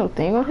Trooper get a new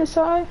thing on his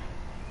side?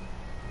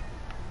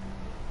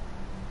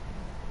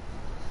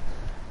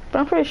 But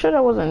I'm pretty sure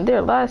that wasn't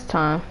there last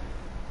time.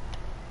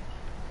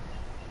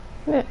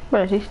 Yeah,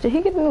 bro, did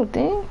he get a new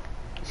thing?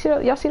 See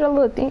that, y'all see that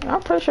little thing?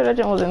 I'm pretty sure that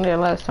jump wasn't there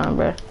last time,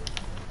 bro.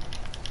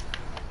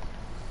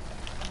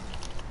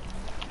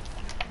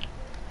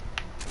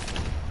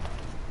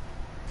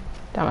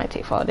 That might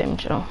take fall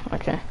damage though.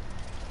 Okay.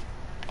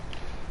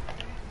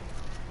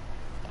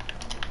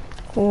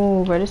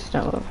 Ooh, bro, this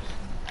jump looks.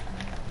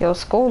 Yo,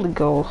 Scully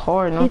go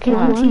hard, no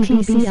cap.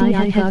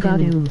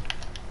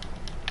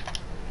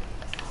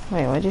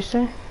 Wait, what'd you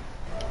say?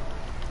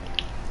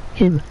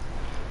 Him.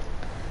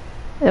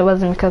 It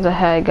wasn't because I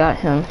had got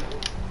him.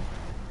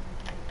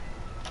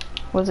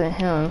 Wasn't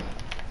him.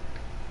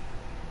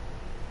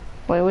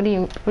 Wait, what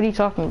are you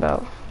talking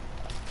about?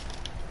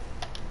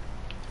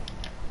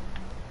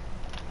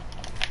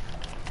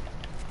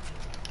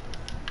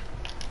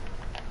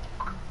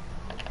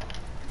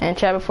 And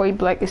chat, before you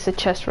black, it's a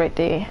chest right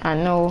there. I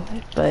know,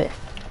 but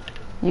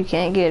you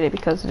can't get it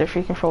because of the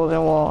freaking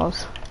frozen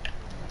walls.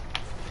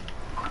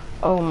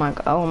 Oh my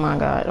god, oh my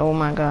god, oh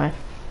my god.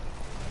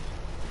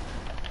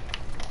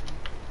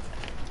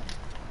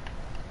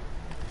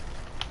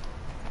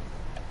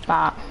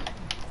 Bop.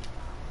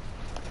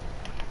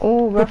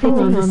 Oh, Nothing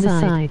on the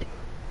side.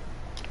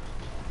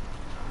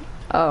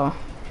 Oh.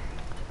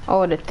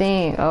 Oh, the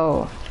thing.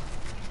 Oh.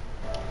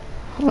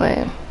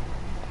 Wait.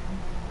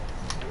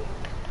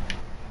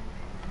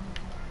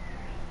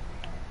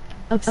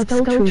 Of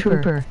Skull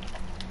Trooper.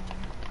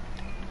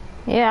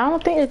 Yeah, I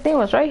don't think the thing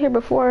was right here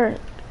before.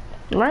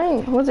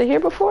 Right? Was it here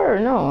before or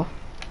no?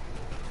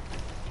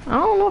 I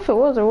don't know if it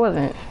was or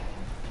wasn't.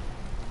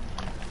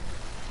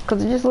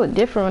 Cause it just looked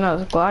different when I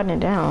was gliding it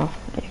down.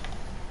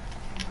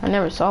 I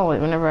never saw it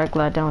whenever I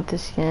glide down with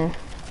this skin.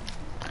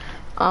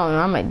 I don't know,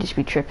 I might just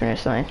be tripping or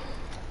something.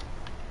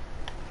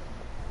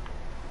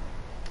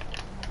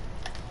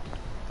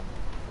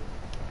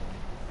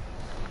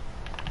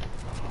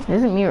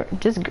 Isn't me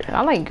just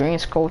I like green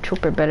skull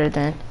trooper better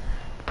than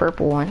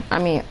purple one. I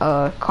mean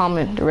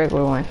common the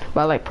regular one.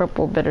 But I like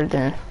purple better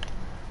than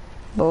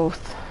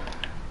both.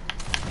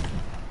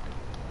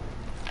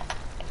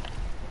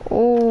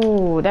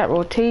 Oh, that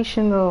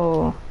rotation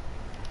though.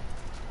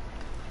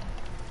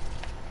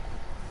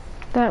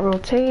 That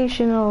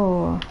rotation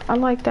though. I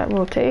like that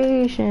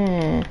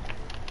rotation.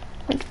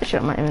 Let me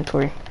shut my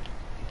inventory.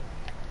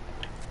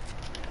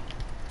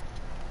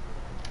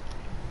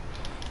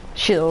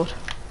 Shield.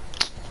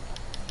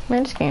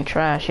 Man, this game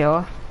trash,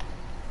 y'all.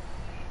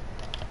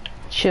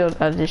 Shield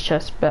out of this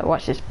chest, but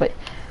watch this. But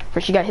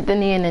first you gotta hit the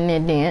knee and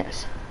then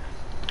dance.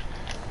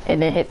 And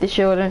then hit the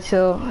shield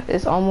until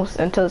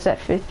it's at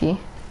 50.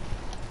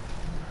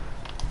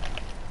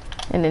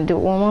 And then do it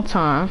one more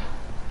time.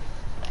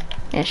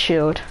 And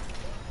shield.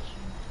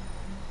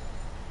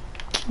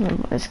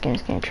 This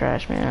game's getting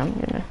trash, man. I'm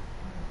gonna.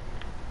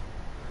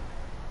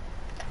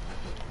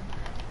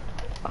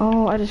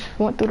 Oh, I just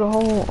went through the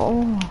hole.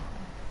 Oh.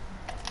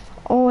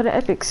 Oh, the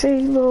epic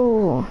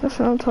salo. That's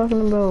what I'm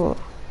talking about.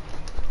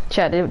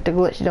 Chat, the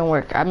glitch don't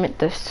work. I meant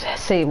to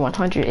save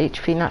 100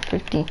 HP, not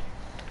 50.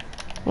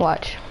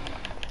 Watch.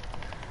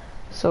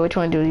 So what you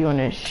want to do? You want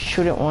to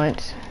shoot it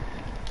once.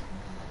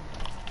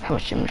 How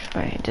much damage?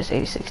 Alright, just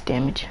 86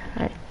 damage.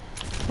 Alright.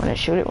 Want to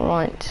shoot it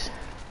once.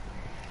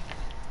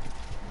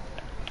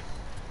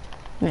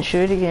 Then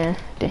shoot it again.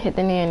 Then hit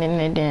the knee and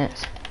then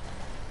dance.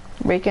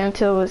 Break it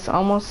until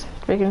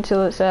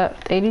it's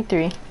at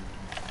 83.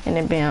 And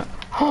then bam.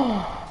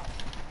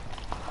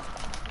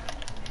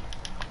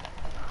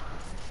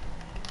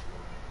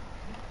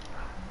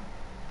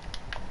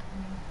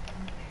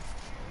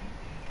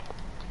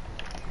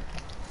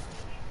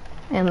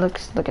 And look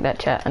at that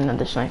chat,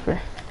 another sniper.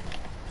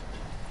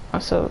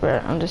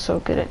 I'm just so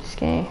good at this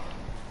game.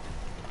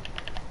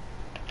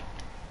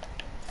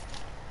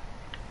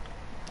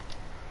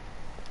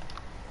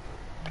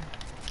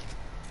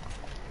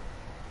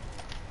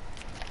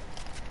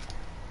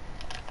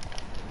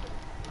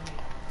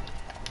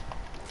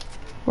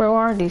 Where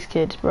are these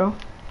kids, bro?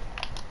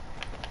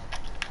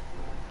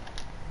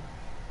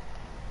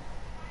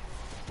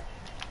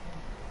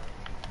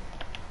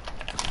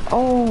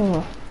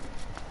 Oh,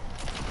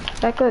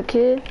 back up,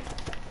 kid.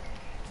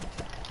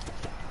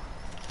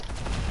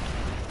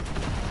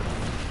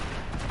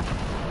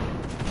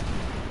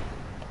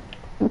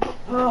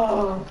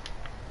 Oh.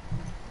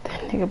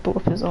 That nigga blew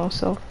up his own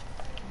self.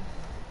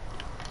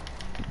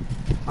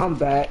 I'm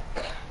back.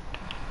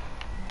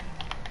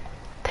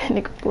 That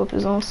nigga blew up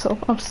his own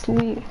self. I'm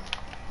asleep.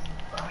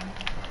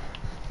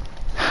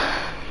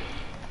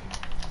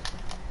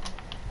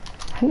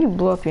 How you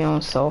blew up your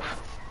own self?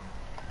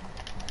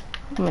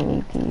 I'm gonna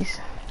need these.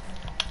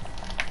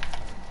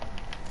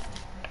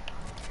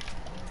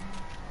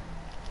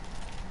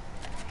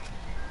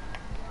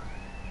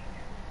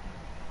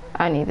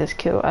 I need this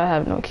kill. I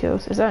have no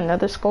kills. Is there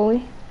another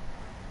Scully?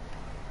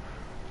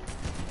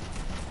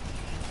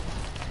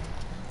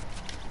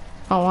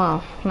 Oh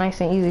wow, nice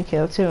and easy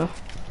kill too.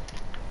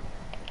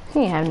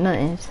 He ain't have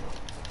nothing.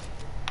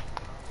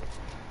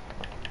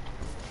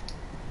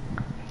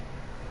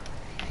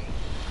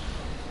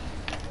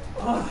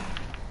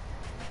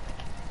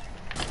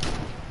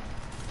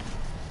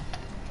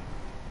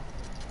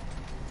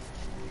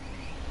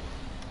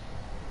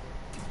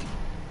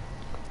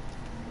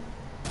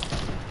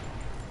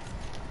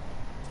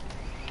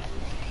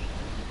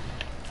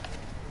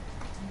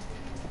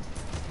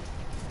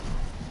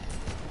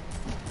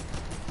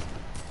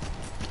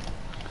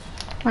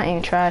 My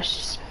aim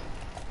trash.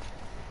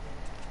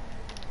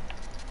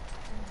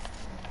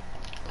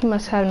 He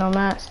must have no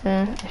mats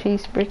then if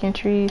he's breaking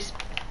trees.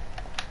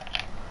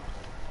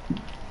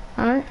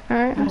 Alright,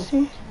 I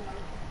see.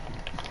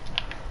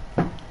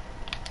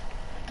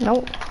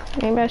 Nope.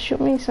 You ain't about to shoot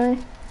me,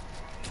 son.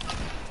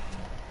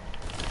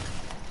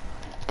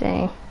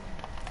 Dang.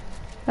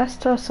 That's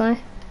tough, son.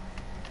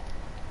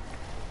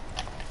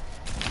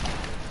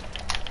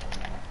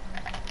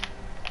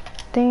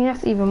 Dang,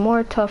 that's even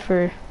more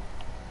tougher.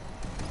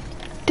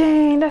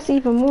 Dang, that's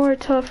even more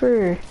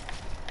tougher.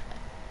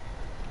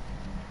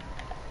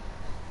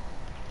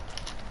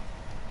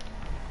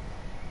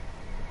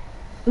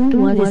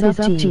 What is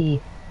up, G?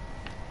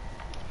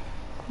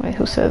 Wait,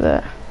 who said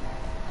that?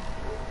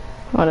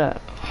 What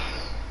up?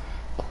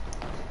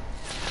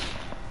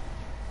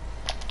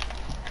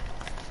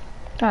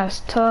 That's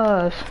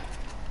tough.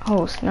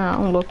 Oh snap,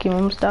 I'm lucky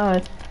almost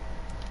died.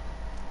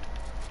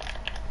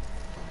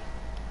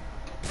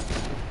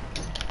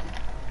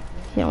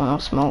 He don't want no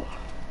smoke.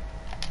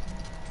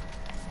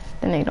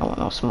 That nigga don't want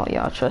no smoke,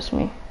 y'all, trust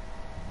me.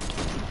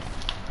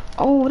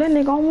 Oh, that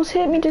nigga almost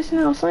hit me just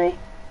now, son.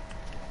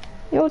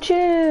 Yo,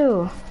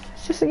 chill.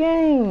 It's just a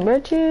game, bro.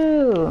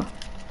 Chill.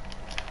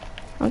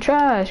 I'm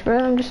trash, bro.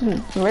 I'm just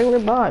a regular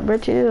bot, bro.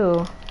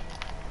 Chill.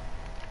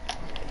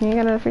 You ain't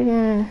gotta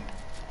freaking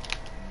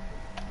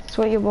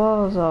sweat your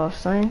balls off,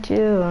 son.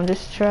 Chill. I'm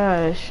just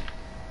trash.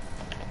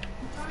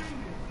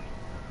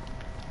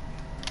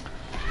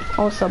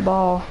 Oh, it's a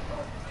ball.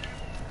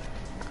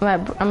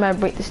 I'm gonna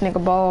break this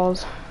nigga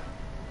balls.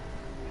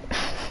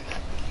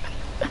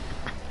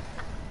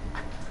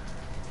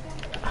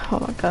 Oh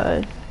my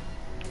god.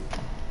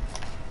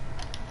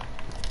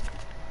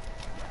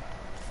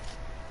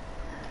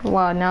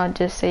 Wow, now it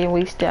just say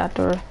wasted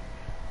after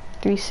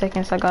 3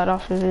 seconds I got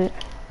off of it.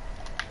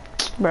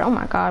 Bro, oh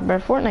my god, bro.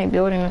 Fortnite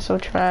building is so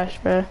trash,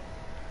 bro.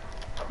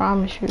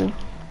 Promise you.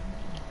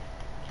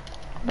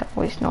 That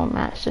waste no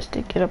match just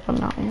to get up a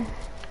mountain.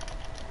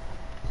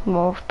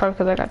 Well, probably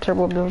because I got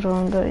turbo build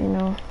on, but you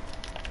know.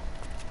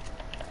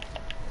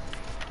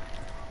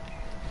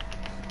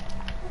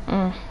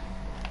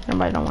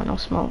 Everybody don't want no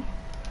smoke.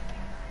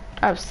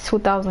 I have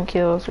 2,000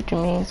 kills. What you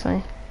mean,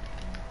 son?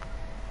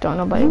 Don't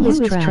nobody You want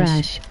was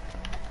trash.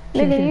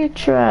 Nigga, you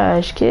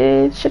trash,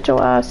 kid. Shut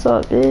your ass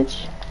up,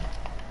 bitch.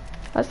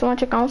 That's the one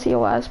chick I don't see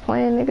your ass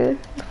playing, nigga.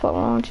 What the fuck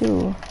wrong with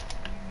you?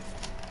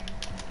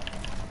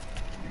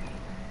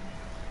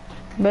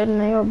 Better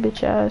than your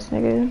bitch ass,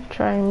 nigga.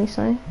 Trying me,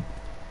 son.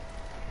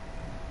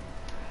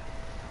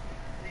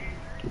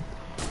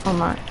 Oh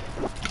my.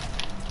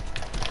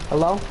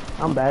 Hello?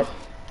 I'm back.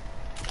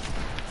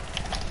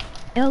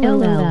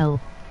 LOL.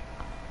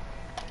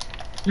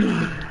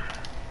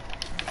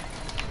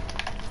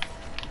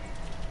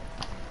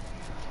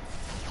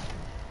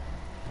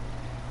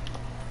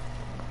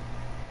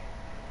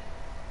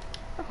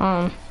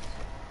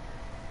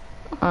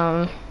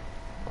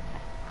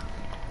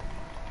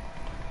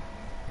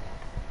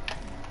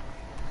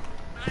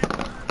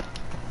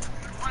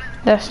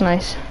 That's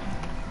nice.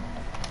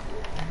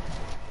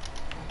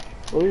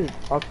 Who is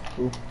talking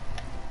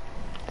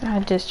to? I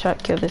just tried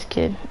to kill this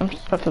kid. I'm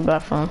stuck in the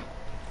bathroom.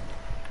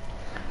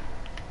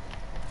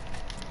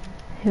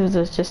 He was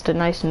just a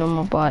nice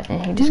normal bot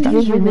and he just got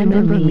You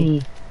remember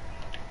me.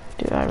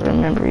 Do I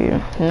remember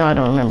you? No, I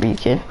don't remember you,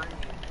 kid.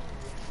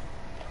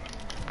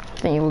 I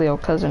think you're Leo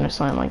cousin or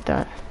something like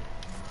that.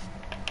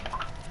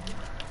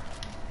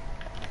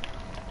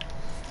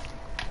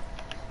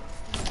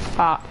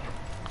 Pop.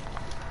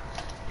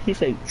 He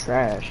said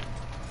trash.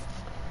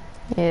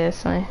 Yeah,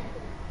 son.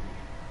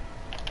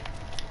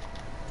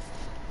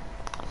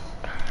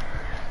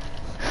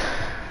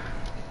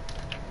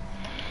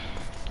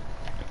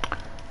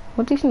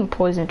 What do these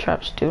poison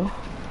traps do?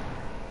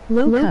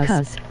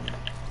 Locus.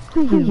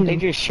 Who you? They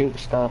just shoot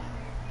stuff.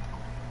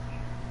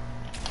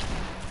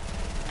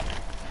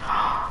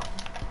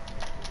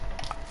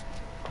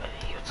 What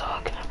are you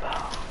talking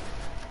about?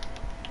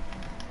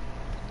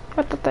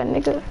 I thought that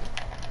nigga.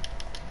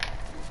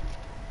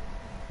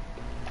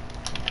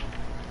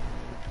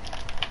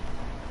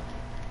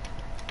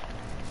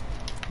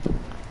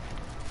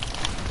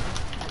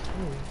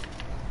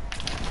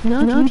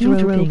 Not you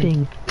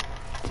dropping.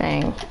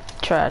 Dang,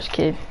 trash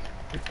kid.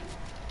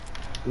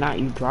 Not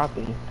you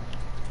dropping.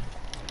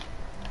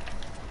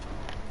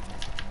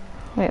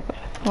 Wait,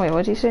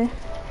 what'd he say?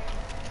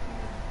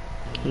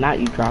 Not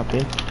you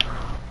dropping.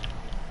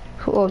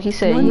 Who, oh, he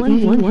said You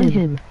won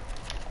him.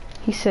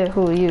 He said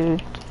who you,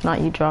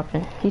 not you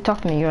dropping. He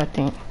talking to you, I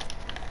think.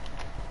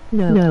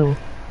 No.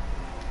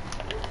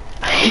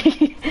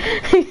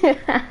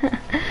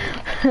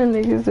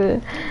 Nigga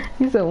said,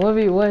 he said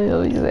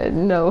 1v1, he said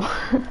no.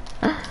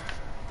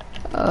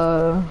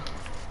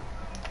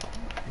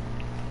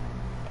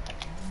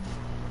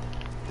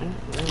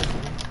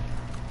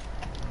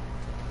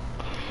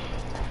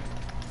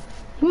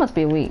 He must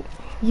be weak.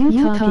 You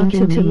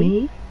talking to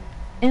me?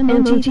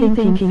 MMG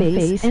thinking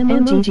face.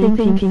 MMG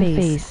thinking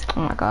face.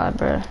 Oh my god,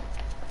 bro.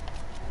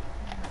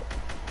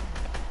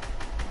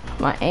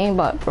 My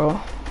aimbot, bro.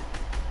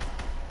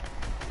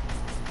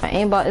 My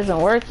aimbot isn't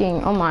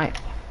working. Oh my.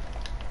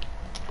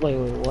 Wait,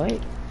 what?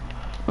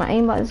 My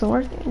aimbot isn't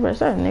working. Bro, is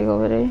that a nigga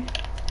over there?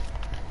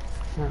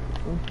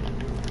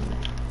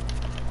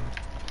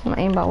 My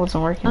aimbot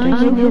wasn't working.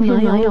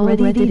 I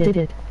already did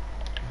it.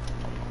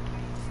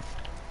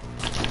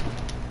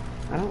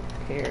 I don't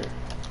care.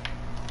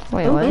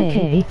 Wait, what?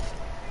 Okay.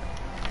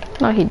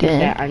 No, he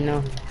didn't. Yeah, I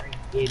know.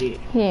 He did it.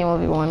 He ain't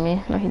 1v1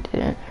 me. No, he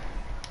didn't.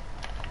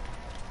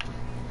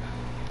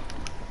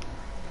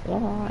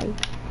 Why?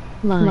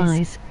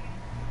 Lies.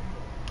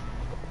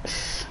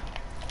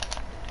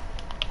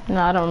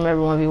 No, I don't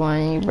remember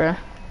 1v1 you, bruh.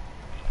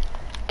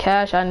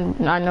 Cash, I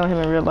know him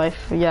in real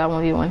life. Yeah, I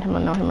 1v1 him. I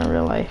know him in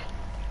real life.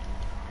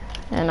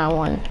 And I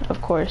won,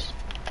 of course.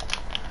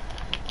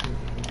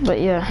 But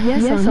yeah.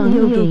 Yes, on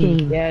Leo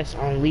game. Yes,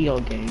 on Leo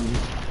games.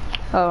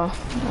 Oh,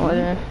 well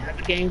then. Have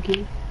a game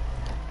key?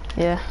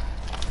 Yeah.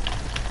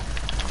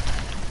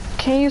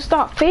 Can you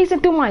stop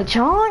phasing through my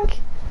junk?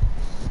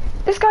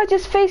 This guy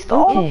just phased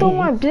all through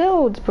my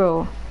builds,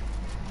 bro.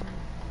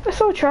 That's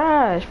so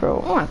trash,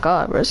 bro. Oh my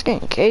god, bro. It's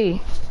getting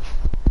gay.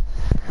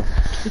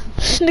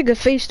 This nigga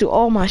faced through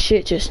all my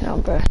shit just now,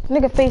 bro.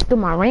 Nigga faced through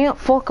my ramp,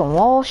 fucking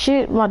wall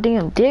shit, my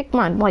damn dick,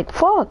 my like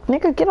fuck,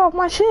 nigga, get off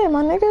my shit,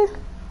 my nigga.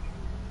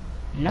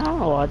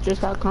 No, I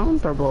just got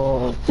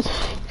comfortable.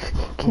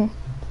 Okay.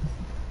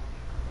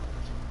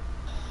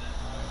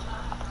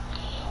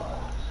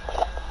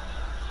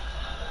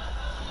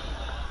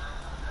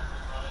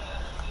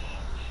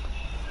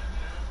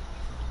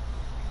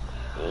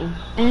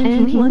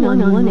 And he won on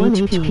 1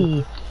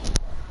 HP.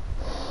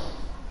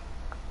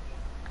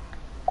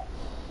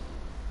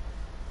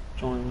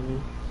 Join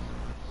me.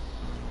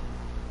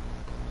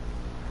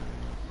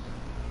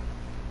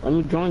 Let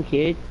me join,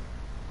 kid.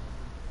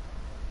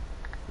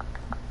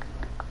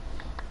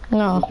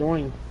 No,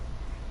 Join.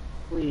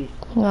 Please.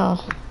 no,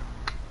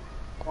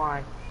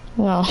 Why?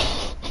 no,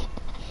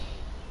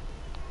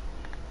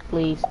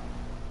 Please.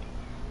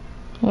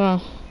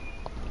 no,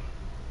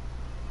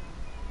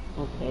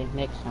 Okay,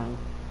 next time.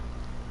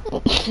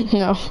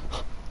 no,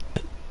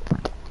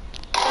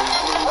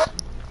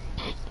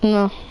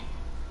 no,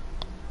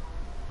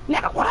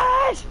 Now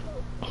what?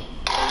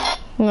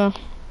 no,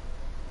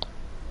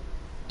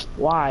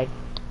 Why?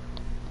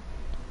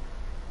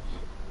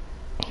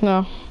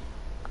 no,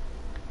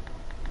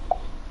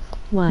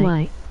 Why?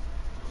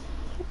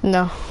 no,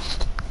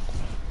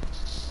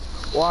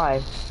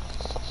 Why?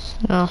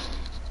 no,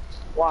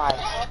 Why?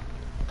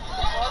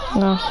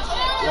 no.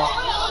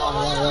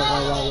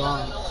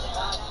 Why?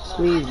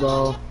 Please,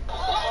 bro.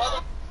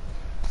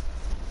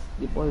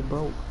 Your boy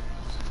broke.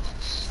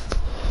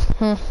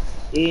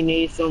 He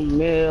needs some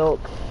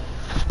milk.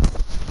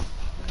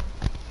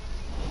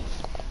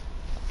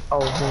 Oh,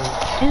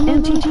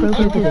 MOT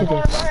prohibited.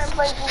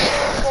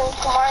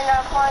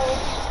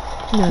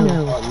 No.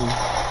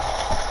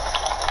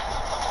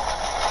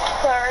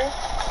 Sorry.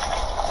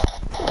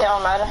 It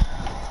don't matter.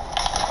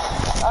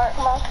 Alright,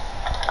 come on.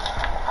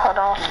 Hold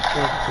on.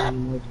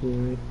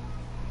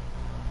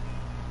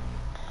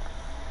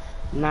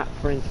 Not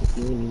friends with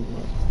you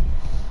anymore.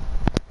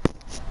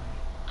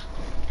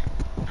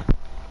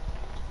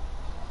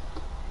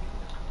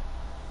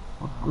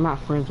 I'm not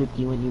friends with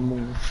you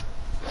anymore.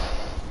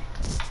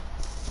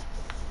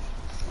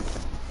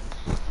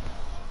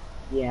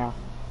 Yeah.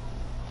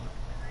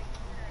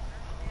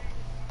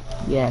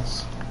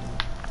 Yes.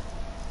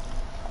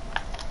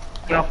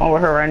 Get off on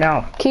with her right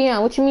now.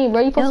 Keon, what you mean,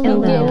 bro? You supposed to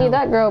be getting me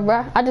that girl,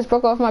 bro. I just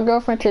broke off with my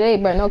girlfriend today,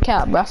 bro. No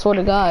cap, bro. I swear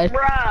to God.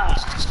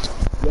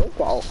 Bruh. Your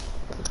fault.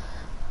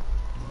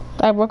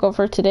 I broke off with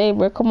her today,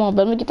 bro. Come on,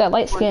 bro. Let me get that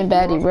light skin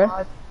baddie, bro.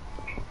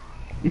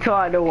 You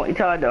told the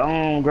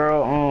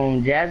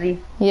girl Jazzy?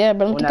 Yeah,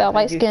 bro. Let me get that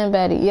light skin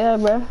baddie. Yeah,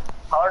 bro.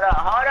 Hold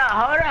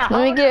up.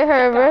 Let me get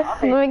her, bro.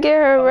 Let me get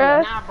her,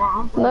 bro.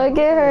 Let me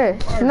get her.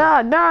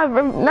 Nah,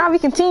 bro. Nah, we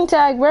can team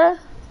tag, bro.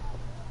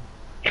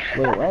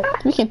 Wait, what?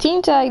 We can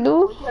team tag,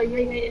 dude. I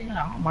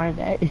don't mind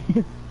that.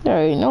 You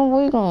already know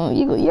where you going.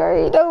 You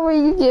already know where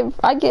you get.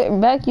 I get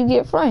back, you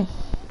get front.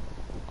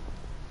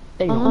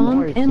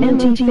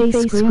 MOT face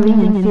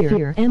screaming in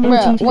fear.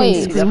 MOT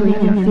face screaming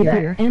in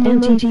fear.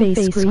 MOT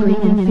face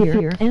screaming in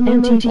fear.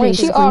 MOT Wait,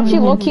 she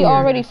low-key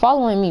already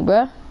following me,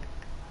 bruh.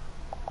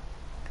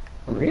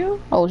 For real?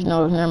 Oh,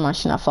 no, never mind.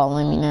 She's not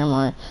following me. Never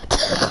mind.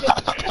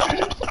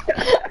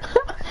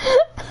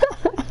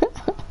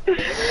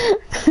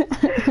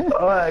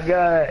 Oh my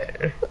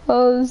god.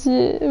 Oh,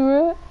 shit,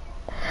 bruh.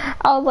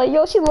 I was like,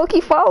 yo, she low-key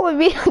following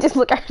me. I just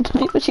look at her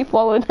people. She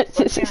following that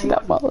shit. She's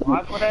not following me.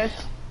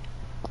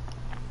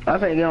 I'm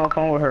finna get on the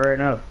phone with her right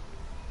now.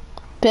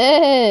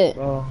 Bet.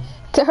 Oh.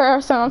 To her,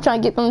 son, I'm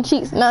trying to get them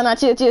cheeks. Nah,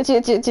 chill.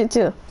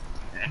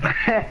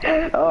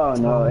 Oh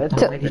no, it's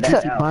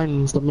The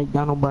buns, the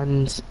McDonald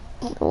buns.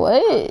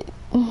 What?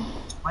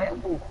 Why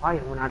am I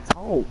quiet when I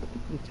talk?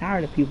 I'm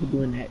tired of people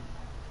doing that.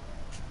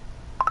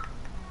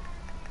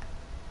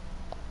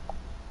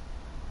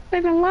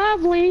 Living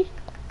lovely.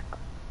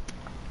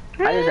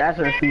 I just asked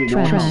her if she was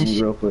going on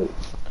me real quick.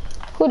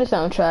 Who the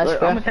sound trash,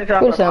 bro? I'm gonna text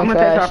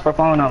her her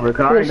phone number,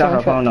 cause I already got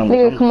her phone number.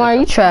 Nigga, come on,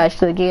 you trash,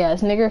 the gay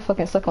ass nigga.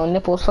 Fucking suck on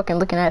nipples, fucking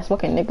looking ass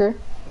fucking nigga.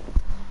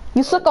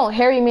 You suck on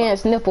hairy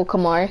man's nipple,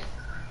 Kamari.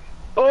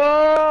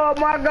 Oh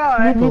my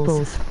god.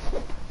 Nipples.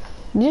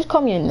 Did you just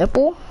call me a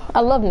nipple?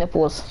 I love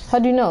nipples. How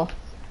do you know?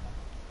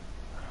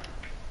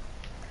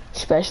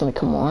 Especially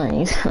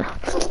Kamari.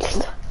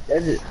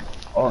 That's it.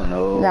 Oh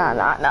no. Nah.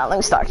 Let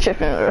me start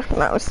tripping.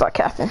 Let me start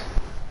capping.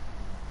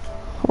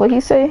 What'd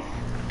he say?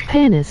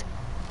 Penis.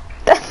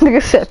 That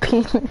nigga said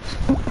penis.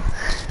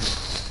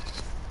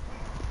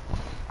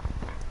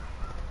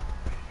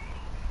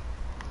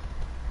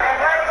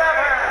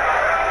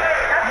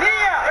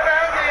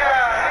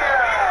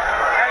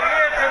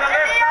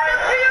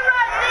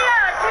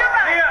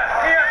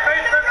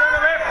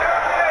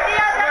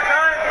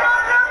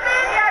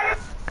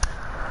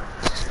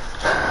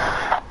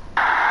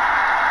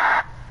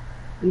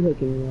 You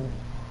hooking me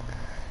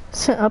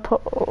up.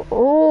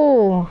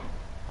 Oh.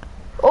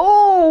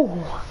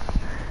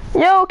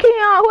 Yo,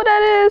 Keon, who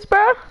that is,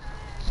 bro?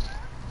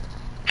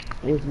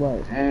 It's what?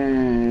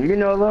 You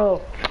know,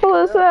 little. Who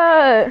is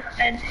that?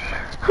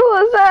 Who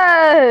is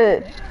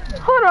that?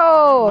 Hold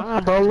on.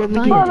 Nah, bro, let me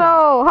Hold get it.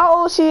 on. How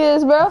old she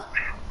is, bro?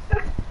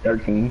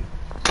 13.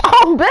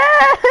 Oh,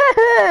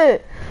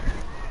 bad.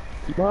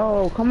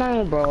 Bro, come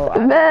on, bro.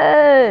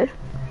 Bad.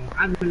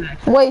 I've been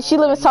like, Wait, she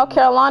live in South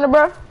Carolina,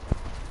 bro?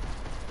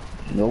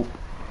 Nope.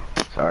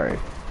 Sorry.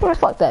 Well,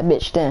 fuck that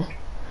bitch then.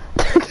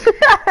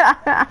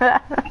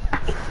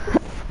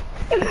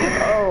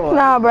 Oh.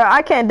 Nah, bro,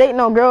 I can't date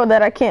no girl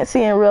that I can't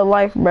see in real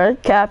life, bro.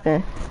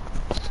 Capping.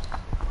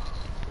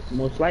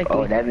 most likely.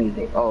 Oh, that means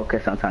they. Oh,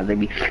 cause sometimes they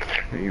be,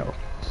 you know.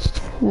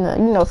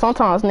 You know,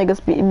 sometimes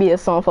niggas be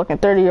some fucking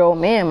 30-year-old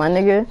man, my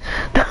nigga.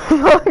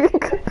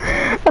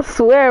 I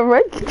swear, bro,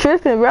 you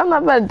tripping, bro. I'm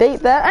not about to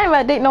date that. I ain't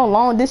about to date no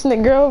long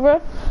distance girl, bro.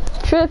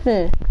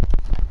 Tripping.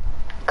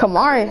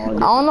 Kamari, I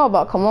don't know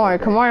about Kamari.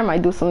 Kamari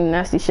might do some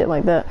nasty shit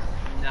like that.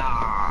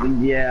 Nah.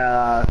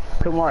 Yeah.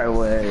 Kamari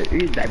would.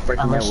 He's that person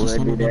that Unless she's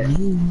would do sending that.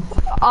 them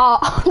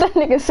Oh, that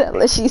nigga said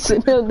let she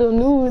send her the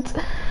nudes.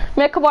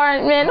 Man,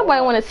 Kamari, man,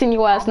 nobody wanna send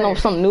you ass no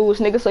some nudes,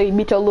 nigga, so you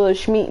beat your little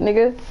schmeat,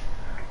 nigga.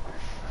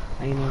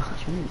 I ain't know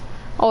what you mean.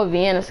 Oh,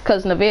 Vienna's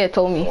cousin Nevaeh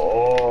told me.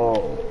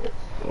 Oh.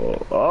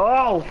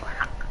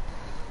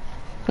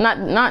 Not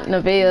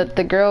Nevaeh,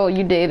 the girl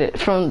you dated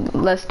from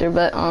Leicester,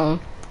 but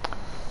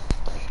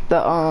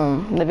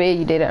Nevaeh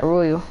you dated at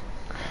Royal.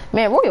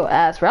 Man, Royal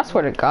ass, bro. I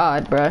swear to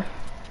God, bro.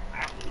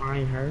 I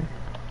ain't her.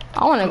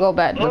 I wanna go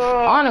back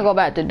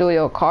to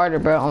Doyle Carter,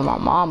 bro, on my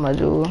mama,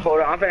 dude. Hold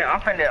on. I'm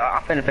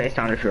finna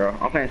FaceTime this girl.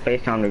 I'm finna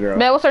FaceTime the girl.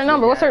 Man, what's her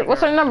number? What's her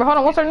number? Hold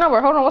on, what's her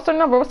number? Hold on, what's her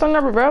number? What's her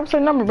number, bro? What's her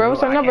number, bro?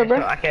 What's her number,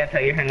 bro? I can't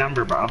tell you her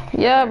number, bro.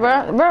 Yeah, bro,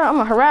 I'm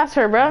gonna harass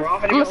her, bro. Bro, I'm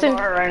I'm gonna gonna send,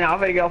 go for her right now. I'm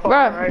gonna go for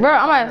bro, her right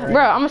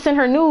now. I'm gonna send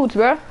her nudes,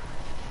 bro.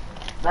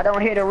 I don't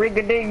hear the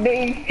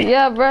rig-a-ding-ding.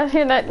 Yeah, bro,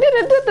 hear that?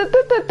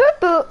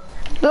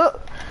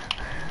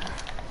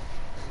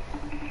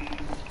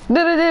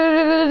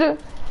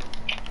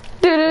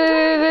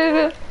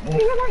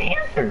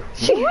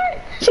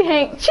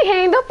 She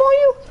hanged up on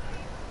you?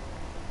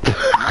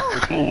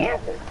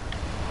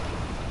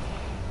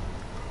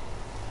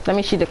 That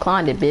means she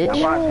declined it, bitch.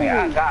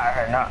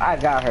 I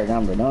got her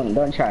number.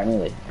 Don't try me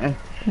like.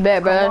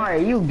 Bad, bro. Why are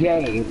you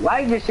gay? Why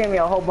you just send me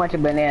a whole bunch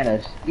of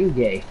bananas? You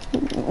gay.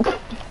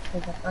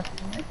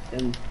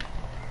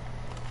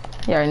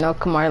 You already know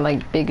Kamari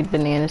like big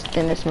bananas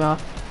in his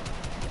mouth.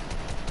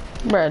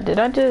 Bruh, did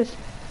I just...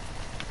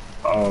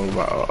 Oh,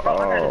 bro.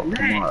 Oh,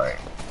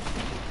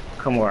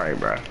 Kamari,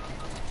 bro.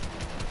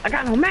 I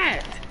got no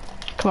mat.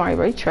 Kamari,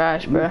 bro, you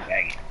trash, bruh.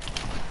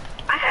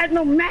 I had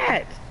no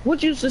mat.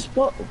 What you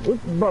suppose?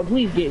 Bro,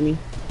 please get me.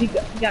 He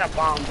got a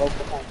bomb, bro.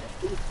 Come on.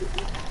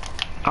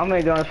 I'm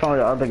gonna go on the phone with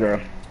the other girl.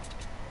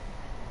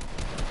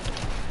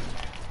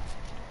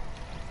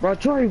 Bro,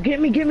 Tori, get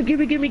me.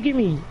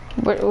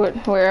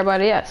 Where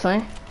everybody at,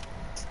 son?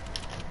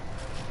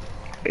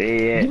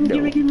 Yeah,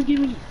 Give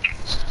me.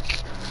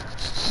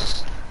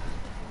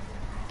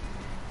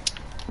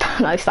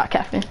 No, stop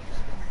capping.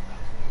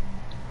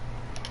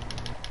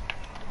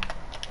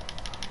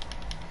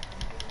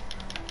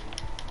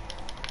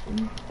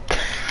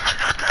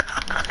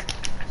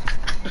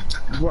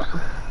 Bro.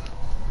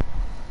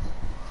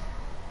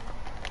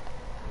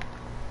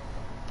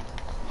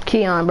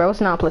 Keon, bro, what's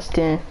 9 plus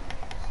 10?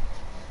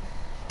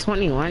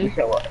 21. You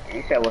said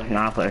what's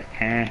 9 plus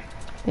 10?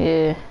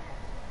 Yeah.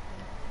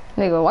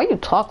 Nigga, why you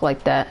talk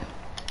like that?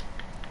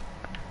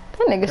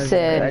 That nigga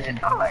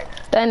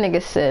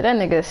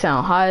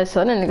sound high as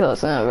hell. That nigga was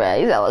saying, right?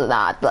 He said was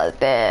 9 plus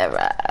 10,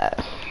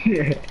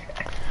 right?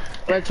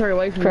 Bro, Tori,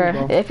 away from me,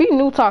 Bruh, bro. if you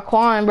knew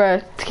Taquan,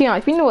 bruh, Keon,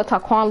 if you knew what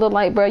Taquan looked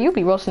like, bruh, you'd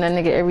be roasting that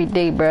nigga every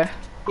day, bruh.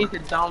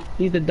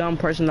 He's the dumb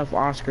person of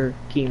Oscar,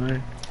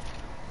 Keon.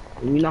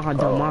 We know how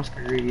dumb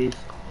Oscar is.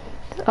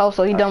 Oh,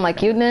 so he dumb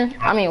like you then?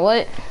 I mean,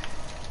 what?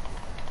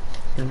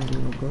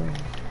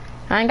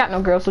 I ain't got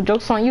no girl, so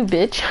joke's on you,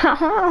 bitch.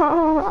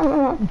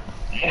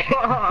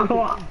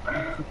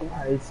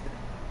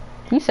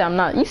 You say I'm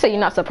not. You say you're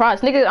not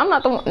surprised, nigga. I'm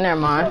not the one. Never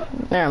mind.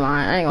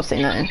 I ain't gonna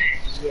say nothing.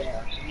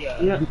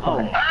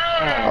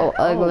 Oh,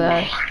 ugly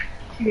ass.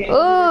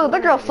 Oh,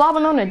 that girl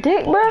slobbing on the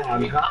dick,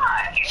 bruh.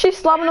 She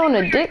slobbing on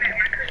the dick.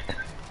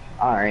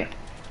 All right.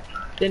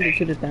 Send it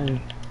to the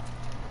thing.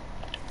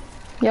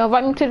 Yo,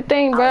 invite me to the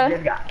thing, bruh.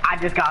 I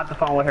just got off the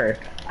phone with her.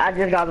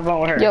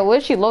 Yo,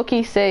 what she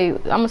low-key say?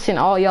 I'ma send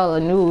all y'all a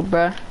nude,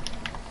 bruh.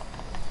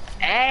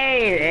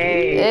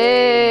 Hey,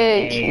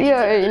 you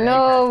already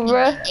know,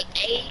 bruh.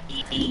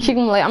 She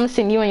gonna be like, I'ma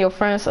send you and your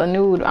friends a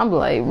nude. I'm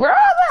like, brother,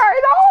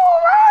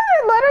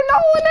 let her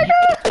know,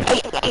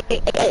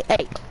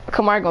 nigga.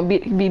 Kamari gonna be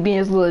being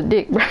his little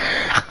dick, bruh.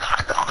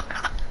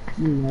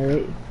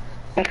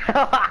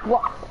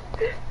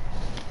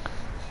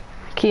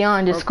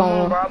 Keon just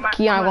Keon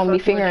gonna be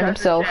fingering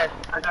himself.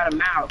 I got a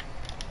mouth.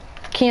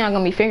 Keon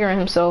gonna be fingering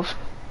himself.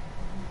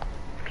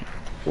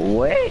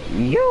 What?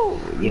 You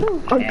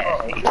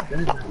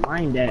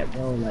Mind that,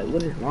 bro. Like,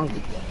 what is wrong with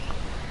you?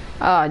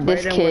 Ah,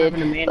 this kid.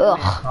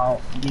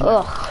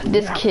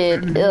 This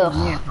kid.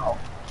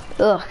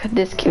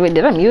 This kid. Wait,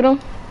 did I mute him?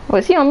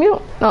 Was he on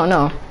mute? Oh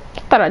no.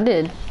 Thought I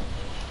did.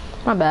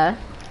 My bad.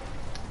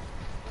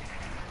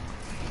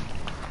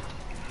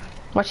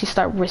 Why she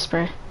start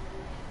whispering?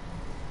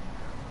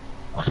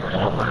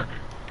 Fuck.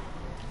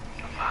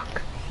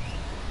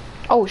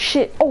 Oh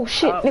shit,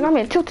 nigga, I'm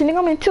in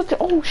tilted,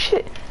 oh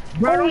shit.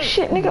 Oh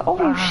shit, nigga,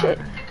 oh shit.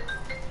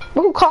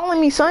 But who calling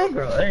me, son?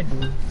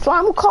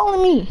 Slime, who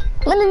calling me?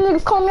 Man, these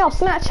niggas calling me off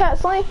Snapchat,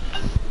 son.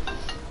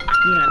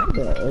 Yeah,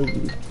 nigga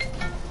ugly.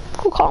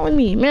 Who calling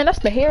me? Man, that's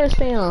the Harris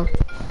fam.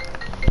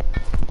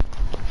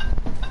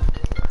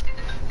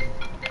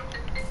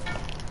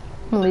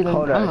 I'm leaving.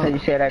 Hold up, you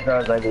said that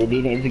girl's ugly. Do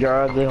you think this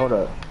girl ugly? Hold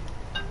up.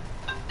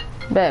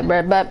 Bet,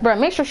 bruh,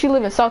 make sure she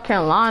live in South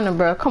Carolina,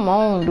 bruh. Come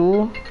on,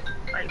 dude.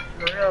 Like,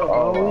 for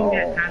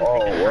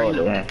real,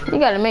 bro. You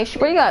gotta make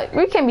sure,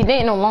 we can't be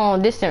dating no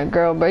long distance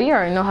girl, bruh. You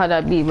already know how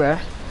that be, bruh.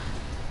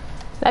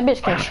 That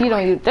bitch can cheat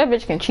on you. That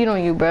bitch can cheat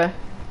on you, bruh.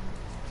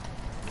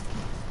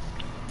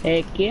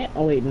 Heck yeah.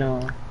 Oh wait,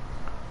 no.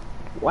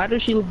 Why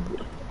does she?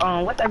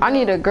 What that? I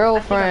need a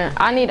girlfriend.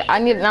 I need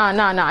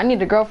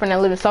a girlfriend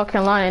that live in South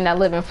Carolina and that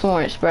live in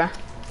Florence, bruh.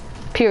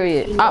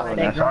 Period.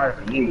 That's hard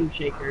for you.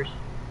 Shakers.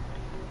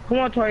 Come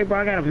on, Tori,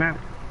 bro. I got a mount.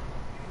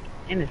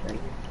 Innocent.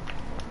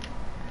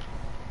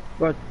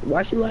 Bro,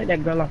 why she like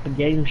that girl off of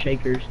Game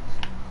Shakers?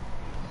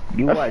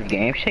 You watch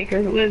Game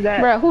Shakers? What is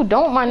that? Bruh, who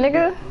don't, my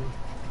nigga?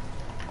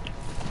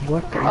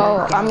 What?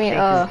 Oh, I mean,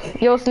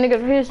 yo, this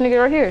nigga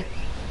right here.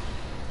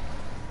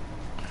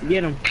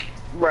 Get him.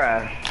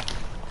 Bruh.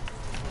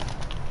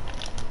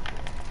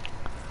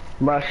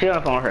 Bro, she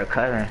on phone with her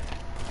cousin.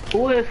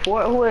 Who is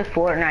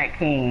Fortnite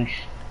Kings?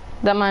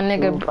 That my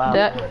nigga,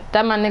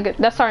 that my nigga,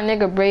 that's our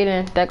nigga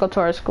Brayden that go to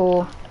our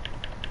school.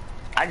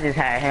 I just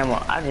had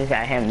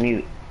him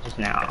mute just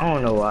now. I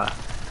don't know why.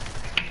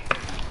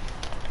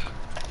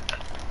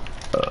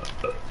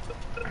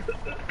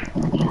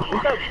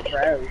 What's up,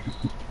 bros?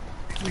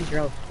 These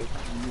girls.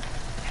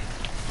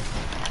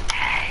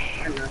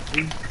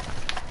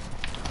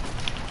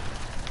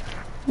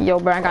 Yo,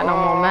 bro, I ain't got no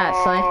more mats,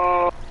 son.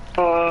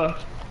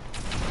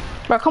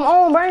 Bro, come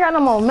on, bro, I ain't got no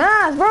more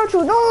mats, bro. What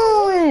you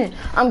doing?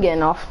 I'm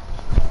getting off.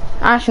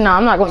 Actually, no,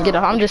 I'm not gonna get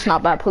off. I'm just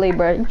not about to play,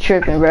 bro. You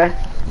tripping, bro.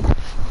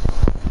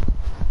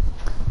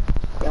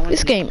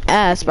 This game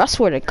ass, bro. I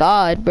swear to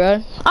God,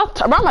 bro. I'm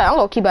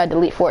gonna keep out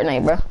delete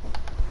Fortnite, bro.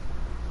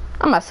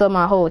 I'm gonna sell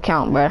my whole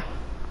account, bro.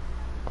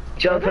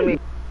 Show it to me.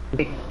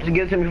 Just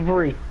give it to me for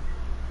free.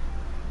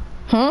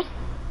 Hmm?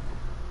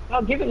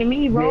 Oh, give it to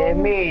me, bro. Yeah,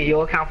 me.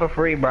 Your account for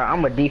free, bro.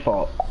 I'm a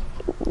default.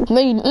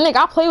 Nigga,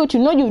 I play with you.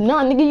 No, you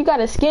not, nigga. You got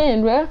a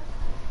skin, bro.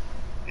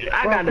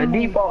 I got the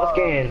default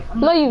skin.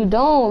 No, you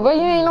don't, bro.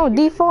 You ain't no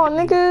default,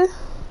 nigga.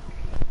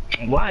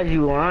 Why is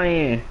you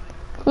lying?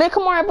 Man,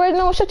 come on, bro.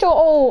 No, shut your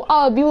old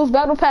abused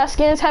battle pass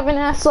skins having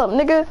ass up,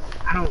 nigga.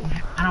 I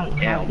don't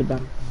have the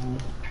battle.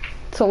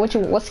 So what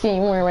skin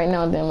you wearing right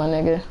now, then, my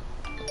nigga?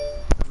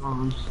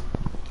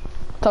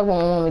 Talk about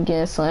my mom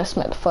again, son. I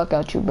smack the fuck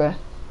out you, bro.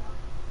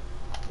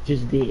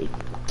 Just did.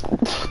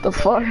 The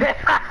fuck?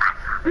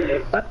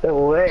 What the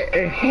what?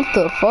 What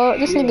the fuck?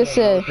 This nigga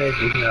said.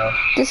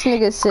 This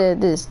nigga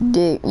said this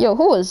dick. Yo,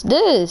 who is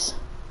this?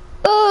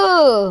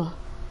 Ugh.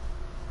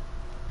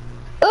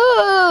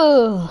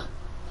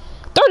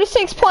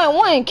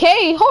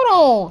 36.1K.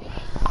 Hold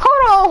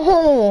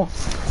on.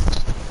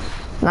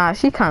 Nah,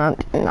 she kind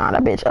of. Nah,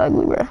 that bitch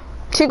ugly, bro.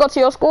 She go to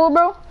your school,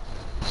 bro?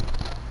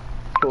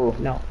 Cool.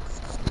 No.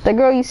 The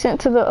girl you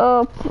sent to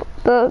the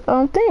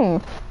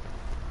thing.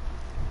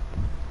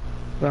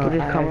 Bro, Who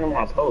just coming on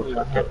my post?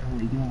 I'm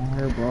definitely doing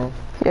her, bro.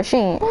 Yeah, she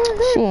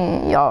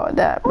ain't y'all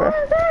that, bro.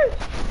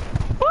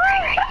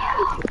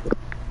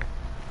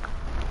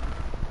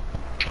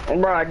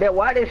 Bro,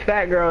 why this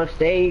fat girl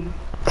stay?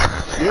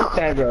 This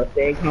fat girl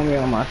stay coming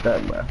on my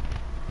stuff, bro.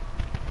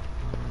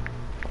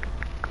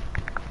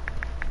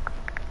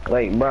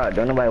 Wait, bro,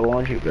 don't nobody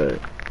want you, good.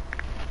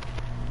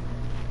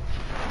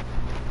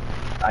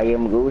 I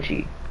am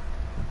Gucci.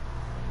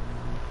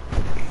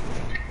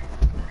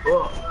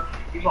 Oh,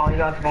 you only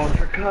got the phone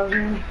for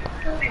cousin.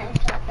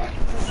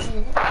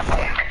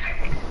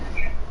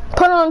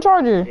 Put it on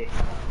charger.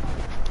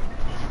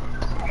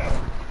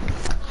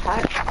 How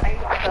you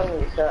gonna tell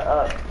me to shut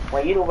up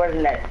when you the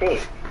version that's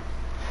sick?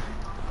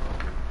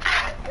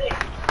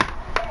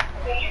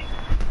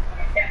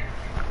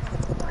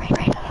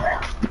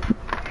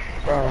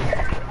 Bro.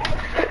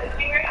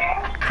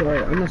 Sorry,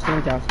 I'm gonna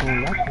send y'all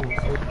something.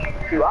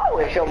 You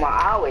always show my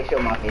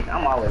face.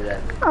 I'm always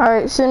that.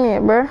 Alright, send me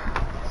it, bro.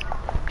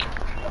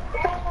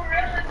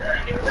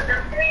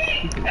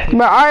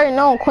 Bro, I already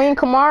know Queen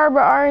Kamara,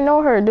 bro. I already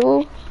know her,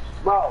 dude.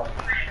 Bro,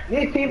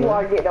 these people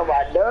are getting on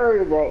my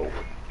nerves, bro.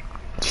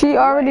 She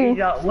already.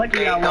 What do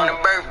y'all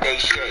want? Birthday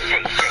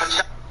shit.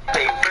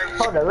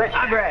 Hold on,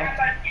 I'm ready.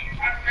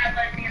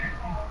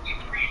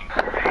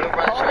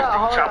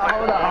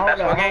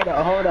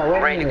 Hold on.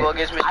 Wait a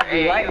minute.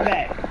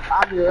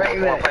 I'll be right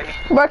back.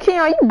 Bro,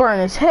 Keon, you burn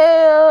as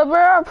hell,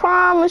 bro. I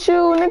promise you,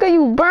 nigga,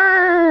 you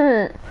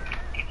burn.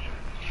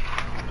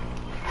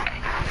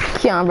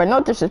 Keon, bro, no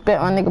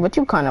disrespect, my nigga, but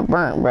you kind of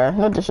burnt, bro.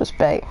 No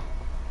disrespect.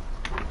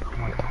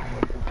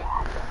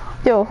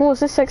 Yo, who is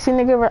this sexy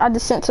nigga I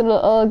just sent to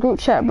the group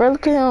chat, bro?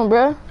 Look at him,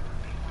 bro.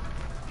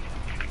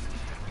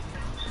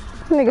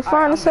 Nigga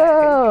fine as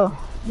hell.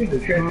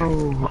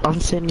 Bro, I'm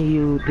sending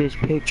you this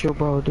picture,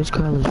 bro. This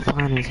girl is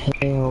fine as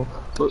hell.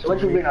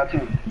 What you been up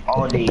to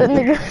all day? That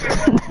nigga.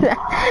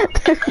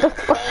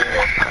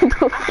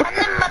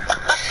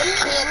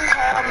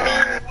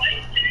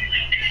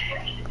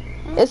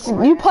 It's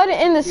you put it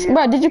in this,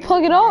 bro. Did you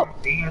plug it up?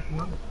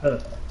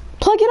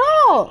 Plug it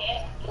out.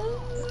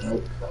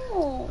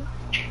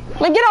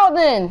 Man, get out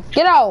then.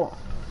 Get out.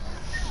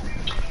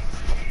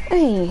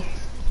 Hey.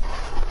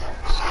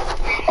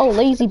 Oh,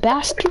 lazy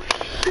bastard.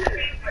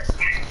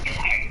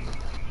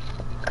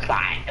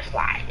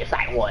 It's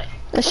like what?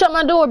 And shut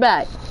my door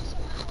back.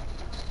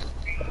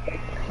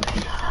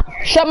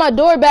 Shut my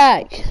door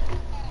back.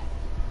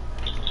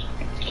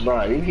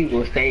 Bro, these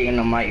people stay in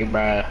the mic,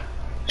 bro.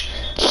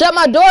 Shut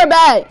my door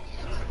back.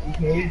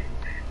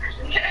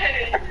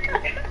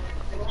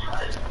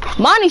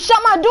 Monty, shut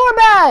my door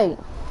back.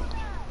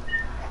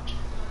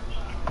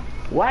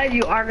 Why are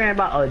you arguing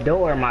about a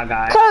door, my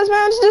guy? Cause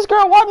man, this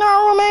girl walking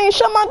around room, man,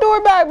 shut my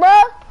door back,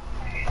 bruh.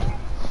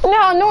 You know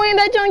how annoying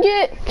that young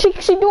get?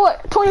 She do it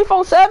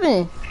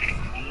 24/7.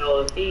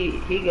 No,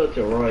 he go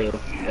to Royal.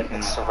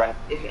 That's a wrap.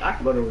 I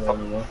can go to Royal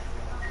though.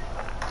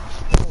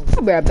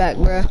 I'll be right back,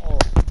 bruh.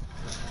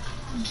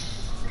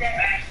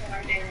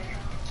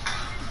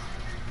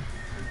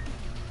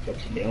 What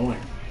you doing?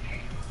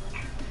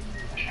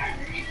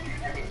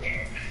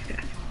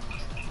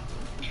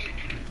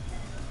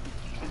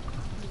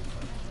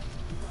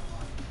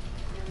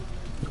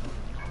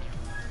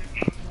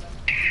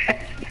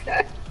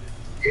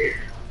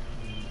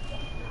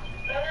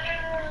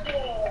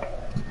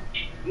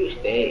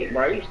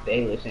 You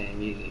stay listening to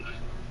music.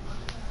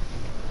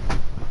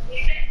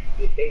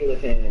 You stay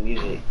listening to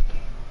music.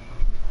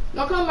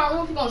 Don't come to my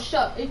room if you gonna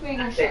shut. If you ain't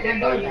gonna shut my That's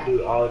door all you back.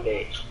 do all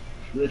day.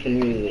 Listen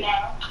to music.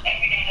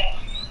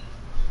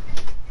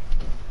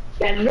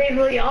 That's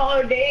literally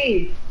all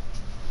day.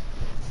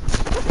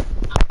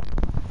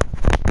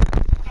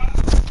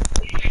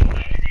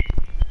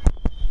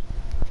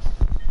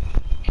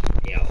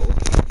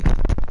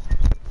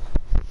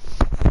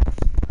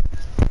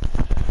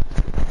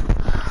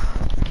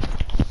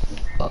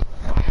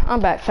 I'm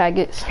back,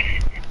 faggots.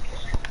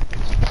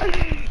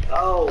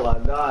 Oh my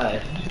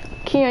god.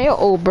 Keon, your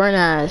old burn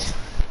ass.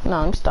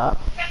 No, let me stop.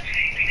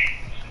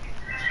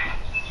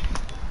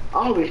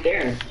 I'm gonna be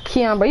staring.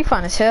 Keon, bro, you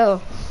fine as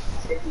hell.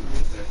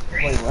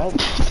 Wait, what?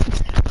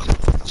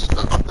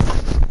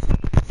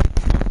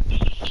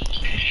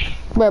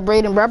 Bruh,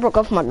 Brayden, bro, I broke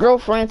up with my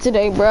girlfriend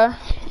today, bruh.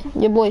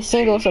 Your boy's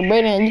single, so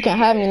Brayden, you can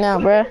have me now,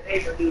 bruh.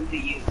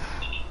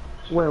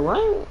 Wait,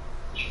 what?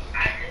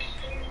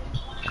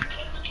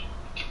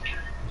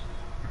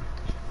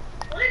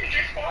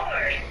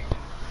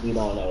 You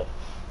don't know.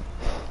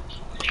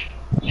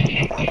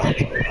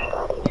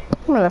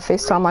 I'm gonna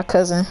FaceTime my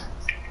cousin.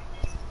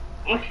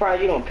 I'm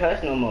surprised you don't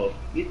cuss no more.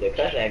 You used to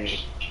cuss at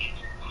me.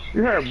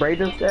 You heard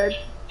Brayden said?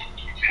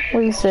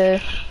 What you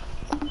said?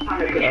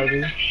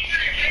 Ugly.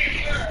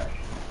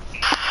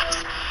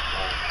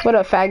 What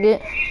up,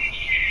 faggot?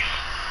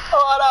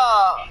 What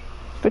up?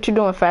 What you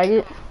doing,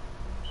 faggot?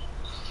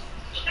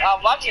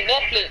 I'm watching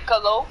Netflix,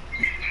 hello.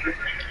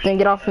 Then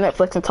get off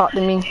Netflix and talk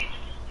to me.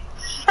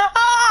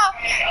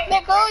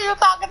 Nigga, who you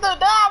talking to?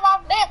 Dog, I'm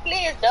off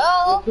Netflix,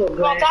 dog. So I'm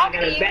glad I talking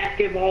got to a you.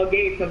 basketball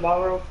game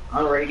tomorrow.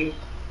 Alrighty.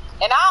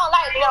 And I don't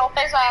like to get on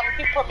FaceTime when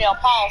people put me on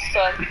pause,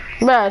 son.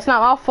 Bruh, it's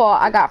not my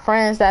fault. I got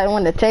friends that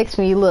want to text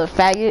me, you little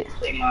faggot.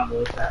 Take my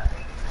voice out.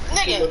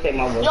 Nigga, Take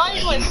my voice y'all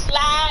usually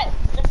slide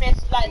the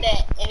message like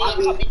that, and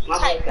then come and My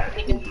type, voice out.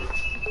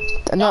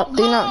 nigga. No, Don't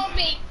they call not.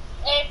 me,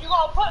 and if you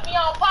gonna put me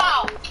on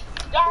pause,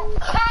 don't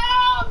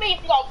call me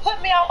if you gonna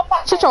put me on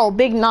pause. Shut your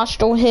big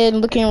nostril head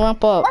looking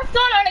rump up. What's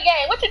going on in the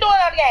game? What you doing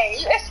on the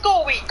game? It's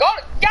school week.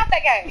 Get off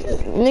that game.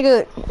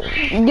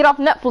 Nigga, get off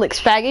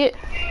Netflix, faggot.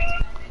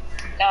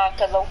 Nah,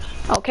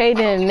 cuz Okay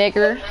then,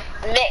 nigger.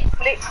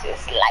 Netflix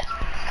is like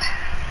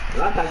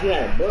I thought you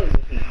had a book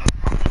with me.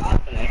 I was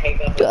gonna hang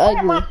up. The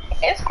ugly.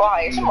 it's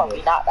quiet. She must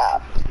be knocked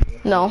out.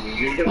 No,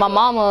 my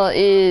mama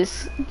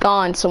is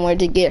gone somewhere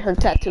to get her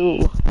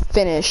tattoo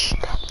finished.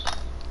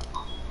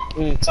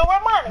 So where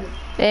money?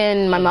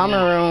 In my mama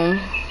room.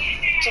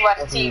 She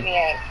watching TV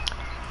ain't.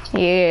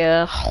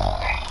 Yeah.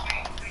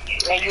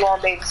 And you on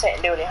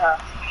babysitting duty, huh?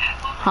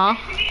 Huh?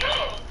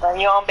 And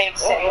you on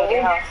babysitting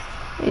duty, huh?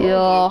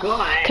 Yeah.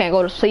 Can't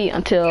go to sleep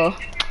until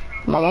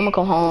my mama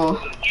come home.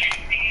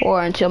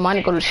 Or until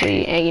Monty go to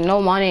sleep. And you know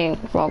Monty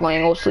ain't gonna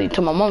go to sleep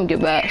till my mom get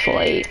back. So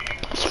like,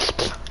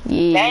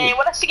 yeah. Dang,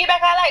 what if she get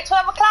back at like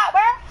 12 o'clock,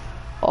 bro?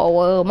 Oh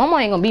well, mama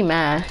ain't gonna be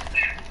mad.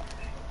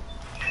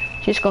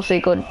 She's gonna say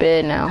go to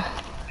bed now.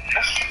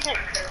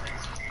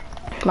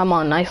 My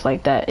mom nice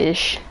like that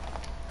ish.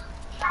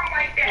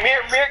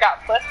 Mir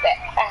got fussed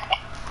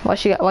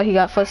at. Why he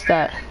got fussed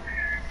at?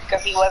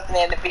 Cause he wasn't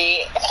in the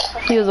bed.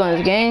 He was on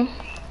his game.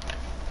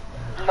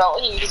 No,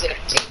 he was in the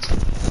kitchen.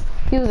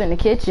 He was in the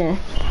kitchen.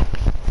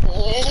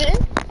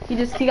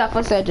 He got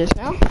fussed at just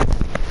now.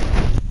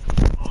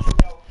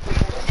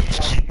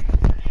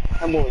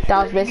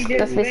 That's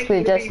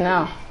basically just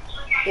now.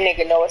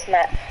 Nigga, no, it's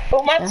not.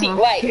 But my teeth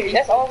white.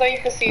 That's the only thing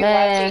you can see.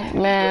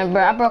 Man,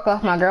 bro, I broke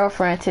off my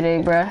girlfriend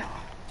today, bro.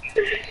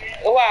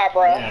 Why,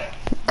 bro?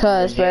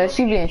 Cause, bro,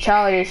 she being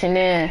childish and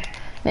then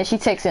she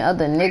texting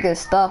other niggas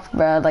stuff,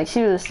 bro. Like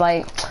she was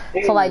like,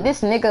 so like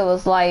this nigga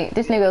was like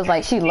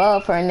she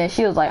loved her, and then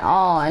she was like,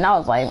 oh, and I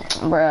was like,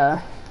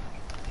 bruh.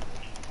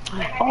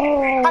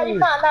 Oh. How you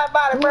find out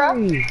about it,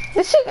 bro?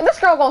 This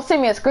girl gonna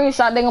send me a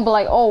screenshot. They gonna be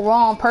like, oh,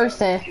 wrong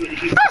person.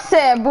 I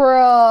said,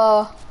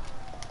 bruh.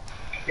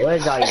 What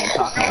is y'all even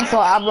talking about? So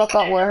I broke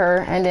up with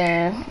her, and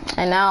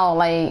now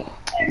like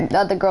the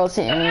other girl's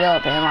hitting me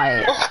up and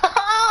like.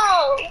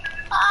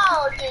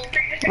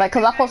 Like,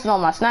 cause I posted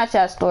on my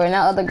Snapchat story, and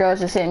that other girl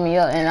just hitting me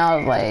up, and I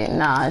was like,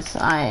 nah,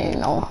 I ain't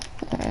no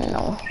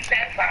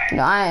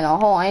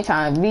hoe. I ain't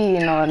trying to be,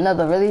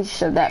 another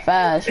relationship that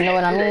fast. You know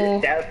what I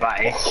mean? That's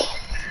fine.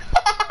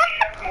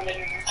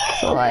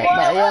 So like,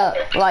 but yeah,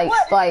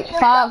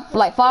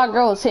 like five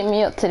girls hit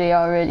me up today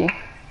already.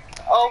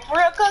 Oh, for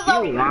real?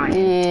 Cause you lying.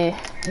 Yeah.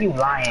 You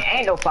lying.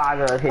 Ain't no 5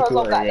 girls hit you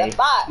over today.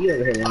 You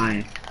over here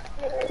lying.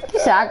 You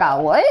said I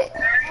got what?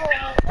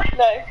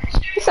 No.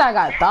 You said I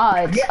got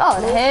thoughts.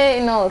 Oh,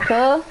 heck no,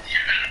 cuz.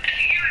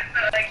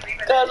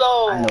 Cuz,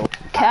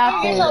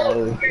 Captain.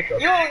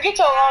 You don't get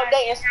your own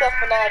date and stuff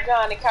for now,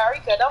 John and Kyrie,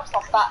 cuz them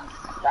some stop.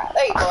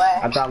 Hey, boy.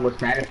 I thought it was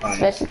satisfying.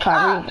 Especially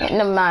Kyrie.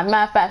 Never mind.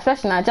 Matter of fact,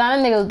 especially now,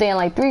 John, that nigga was dating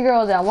like 3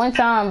 girls at one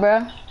time,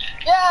 bruh.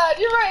 Yeah,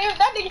 you right.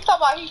 That nigga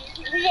talking about he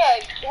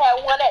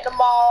had one at the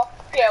mall.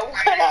 Yeah,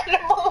 one at the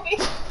movie.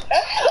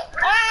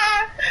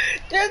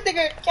 This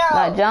nigga count.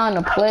 Like John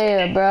the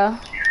player, bruh.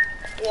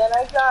 Yeah,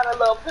 that John a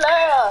little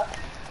player.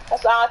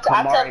 That's all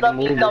I tell them.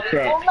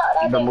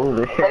 The move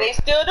is but they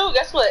still do.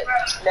 Guess what?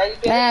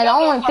 Man, the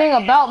only thing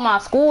about my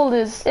school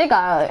is it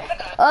got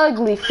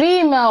ugly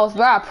females,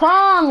 bro. I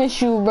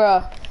promise you,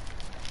 bro.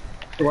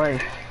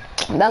 Wait.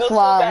 That's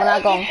why when I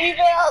go,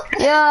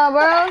 yeah,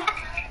 bro.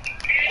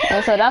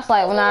 And so that's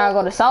like when I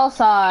go to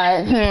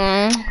Southside.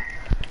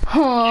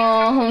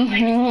 Oh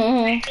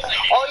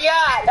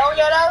yeah, that was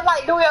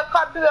like do your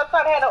cut,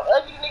 had no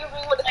ugly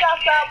niggas with the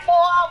Southside boy.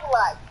 I was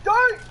like,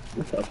 dirt.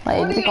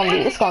 Like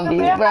it's gonna be,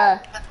 bruh.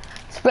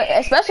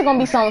 Especially gonna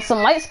be some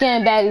light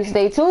skinned baddies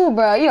today too,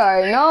 bruh. You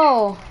already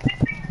know.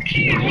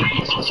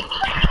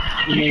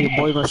 You know your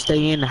boy gonna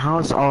stay in the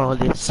house all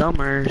this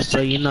summer, so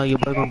you know your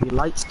boy gonna be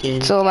light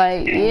skinned. So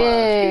like,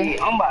 yeah.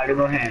 I'm about to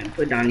go ahead and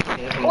put down these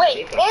things.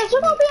 Wait, is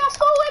you gonna be at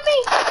school with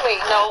me? Wait,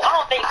 no, I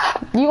don't think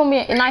so. You gonna be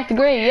in 9th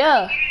grade,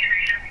 yeah.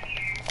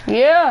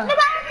 Yeah. Nigga,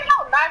 I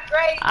don't know, 9th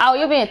grade. Oh,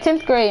 you'll be in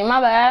 10th grade, my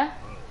bad.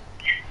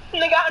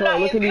 Nigga, I'm not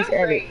look in at these 5th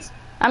grade. edits.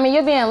 I mean,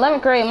 you'll be in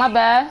 11th grade, my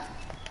bad.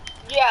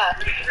 Yeah,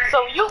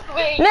 so you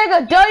be...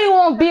 Nigga, duh, you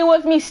won't be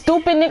with me,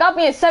 stupid nigga. I'll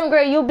be in 7th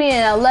grade, you'll be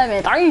in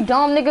 11th. Are you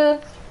dumb,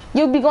 nigga?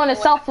 You'll be going to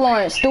South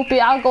Florence, stupid.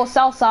 I'll go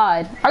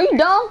Southside. Are you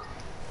dumb?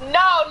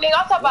 No, nigga,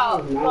 I'm talking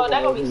about... No,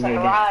 that gonna be some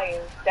Ryan.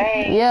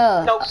 Dang.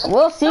 Yeah. No,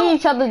 we'll see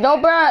each other, though,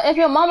 bruh. If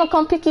your mama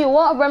come pick you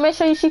up, bruh, make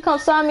sure she come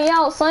sign me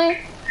out, son.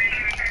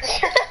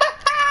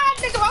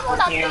 Nigga, my mama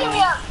not picking me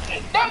up.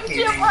 That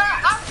shit,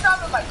 bruh. I'm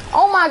talking like...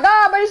 Oh my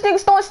god, bruh, these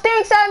niggas throwing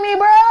stinks at me,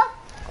 bruh.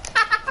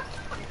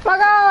 My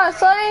god,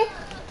 son.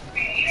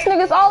 This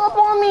nigga's all up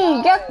on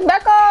me. Get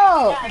back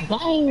up.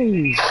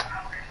 Dang.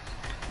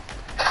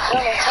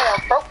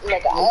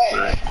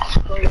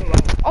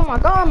 Oh my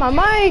god, my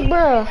mic,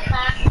 bruh.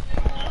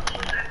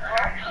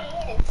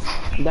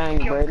 Dang,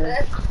 Brady.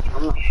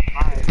 I'm not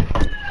tired.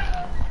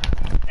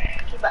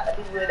 You about to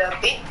be with a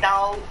big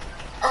dog.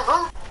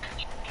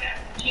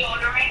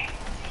 Deodorant.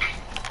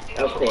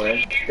 Of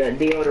course. The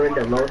deodorant,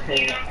 the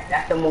lotion,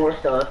 that's the more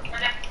stuff.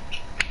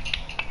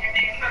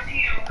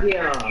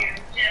 Yeah.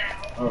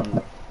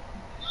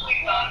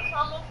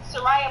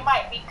 Soraya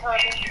might be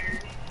coming.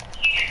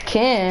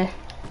 Ken.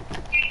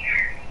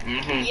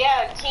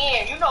 Yeah,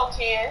 Ken. You know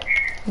Ken.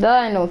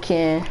 That ain't no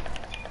Ken.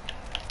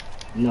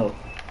 No.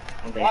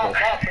 That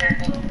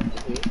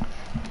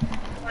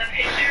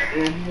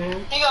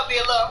He gonna be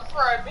a little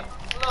furry. I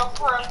don't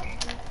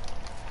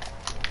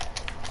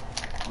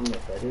know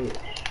what that is.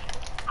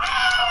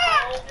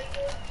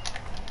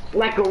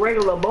 Like a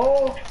regular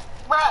bowl?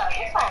 Bruh,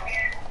 it's on.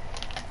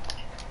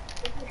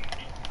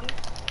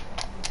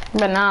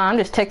 But nah, I'm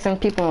just texting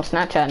people on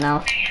Snapchat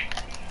now.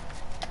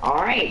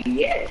 Alright,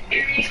 yes.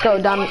 This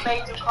girl dumb.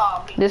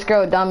 This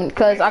girl dumb.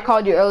 Cause I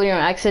called you earlier on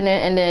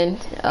accident, and then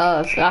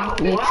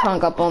you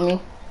hung up on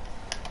me.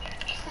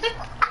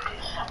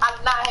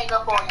 I'm not hang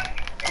up on you.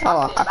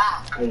 Oh,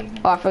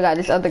 I forgot.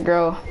 This other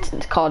girl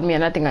called me,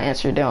 and I think I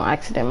answered it on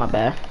accident. My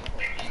bad.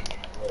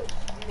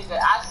 Nigga,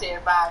 I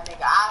said bye,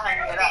 nigga. I hung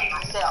it up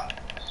myself.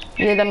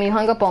 Yeah, that mean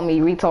hung up on me,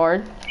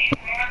 retard.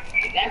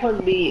 That supposed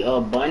to be a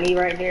bunny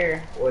right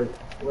there? Or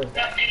what's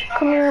that?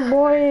 Come here,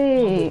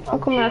 boy. I'm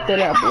coming after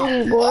that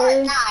booty,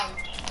 boy.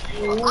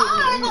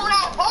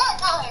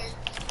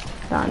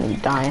 I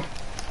need dying.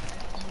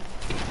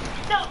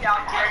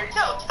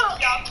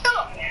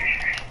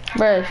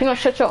 Bruh, if you don't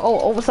shut your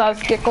old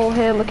oversized gecko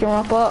head looking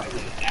rump up.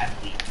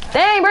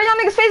 Dang, bro, y'all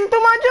niggas facing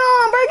through my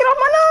jump. Bro, get off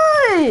my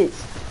nuts.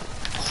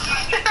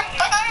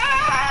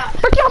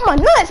 Bro, get off my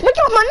nuts. Bro,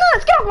 get off my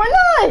nuts! Get off my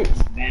nuts!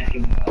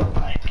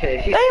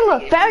 They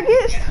little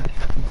faggots.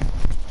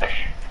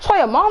 That's why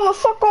your mama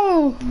suck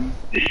on.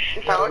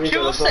 Don't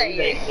you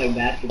say it.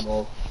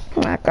 Oh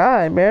my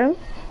god, man.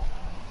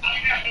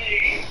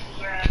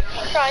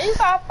 You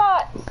got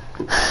fought.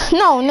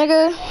 No,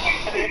 nigga.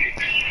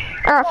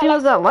 I got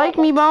females that like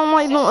me, but I don't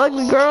like no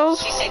ugly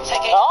girls.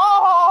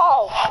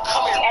 Oh!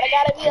 Why they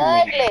gotta be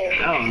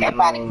ugly? That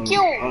body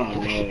cute.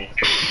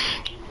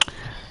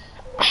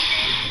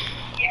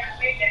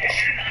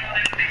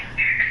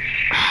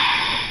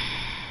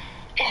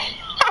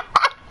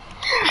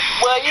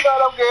 Well, you know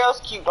them girls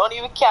cute. Don't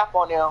even cap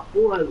on them.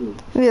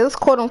 Yeah, let's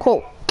quote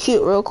unquote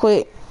cute real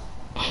quick.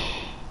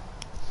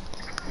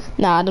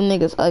 Nah, them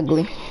niggas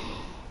ugly.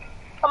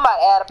 I'm about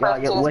to add a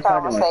person to this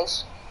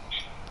conversation.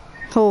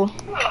 Who?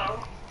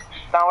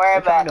 Don't worry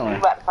about it. We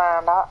about to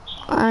find out.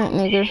 Alright,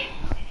 nigga.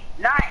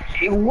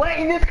 What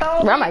you just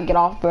called? Bro, I might get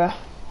off, bro.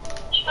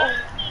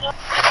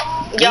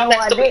 No,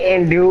 I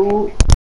didn't, dude.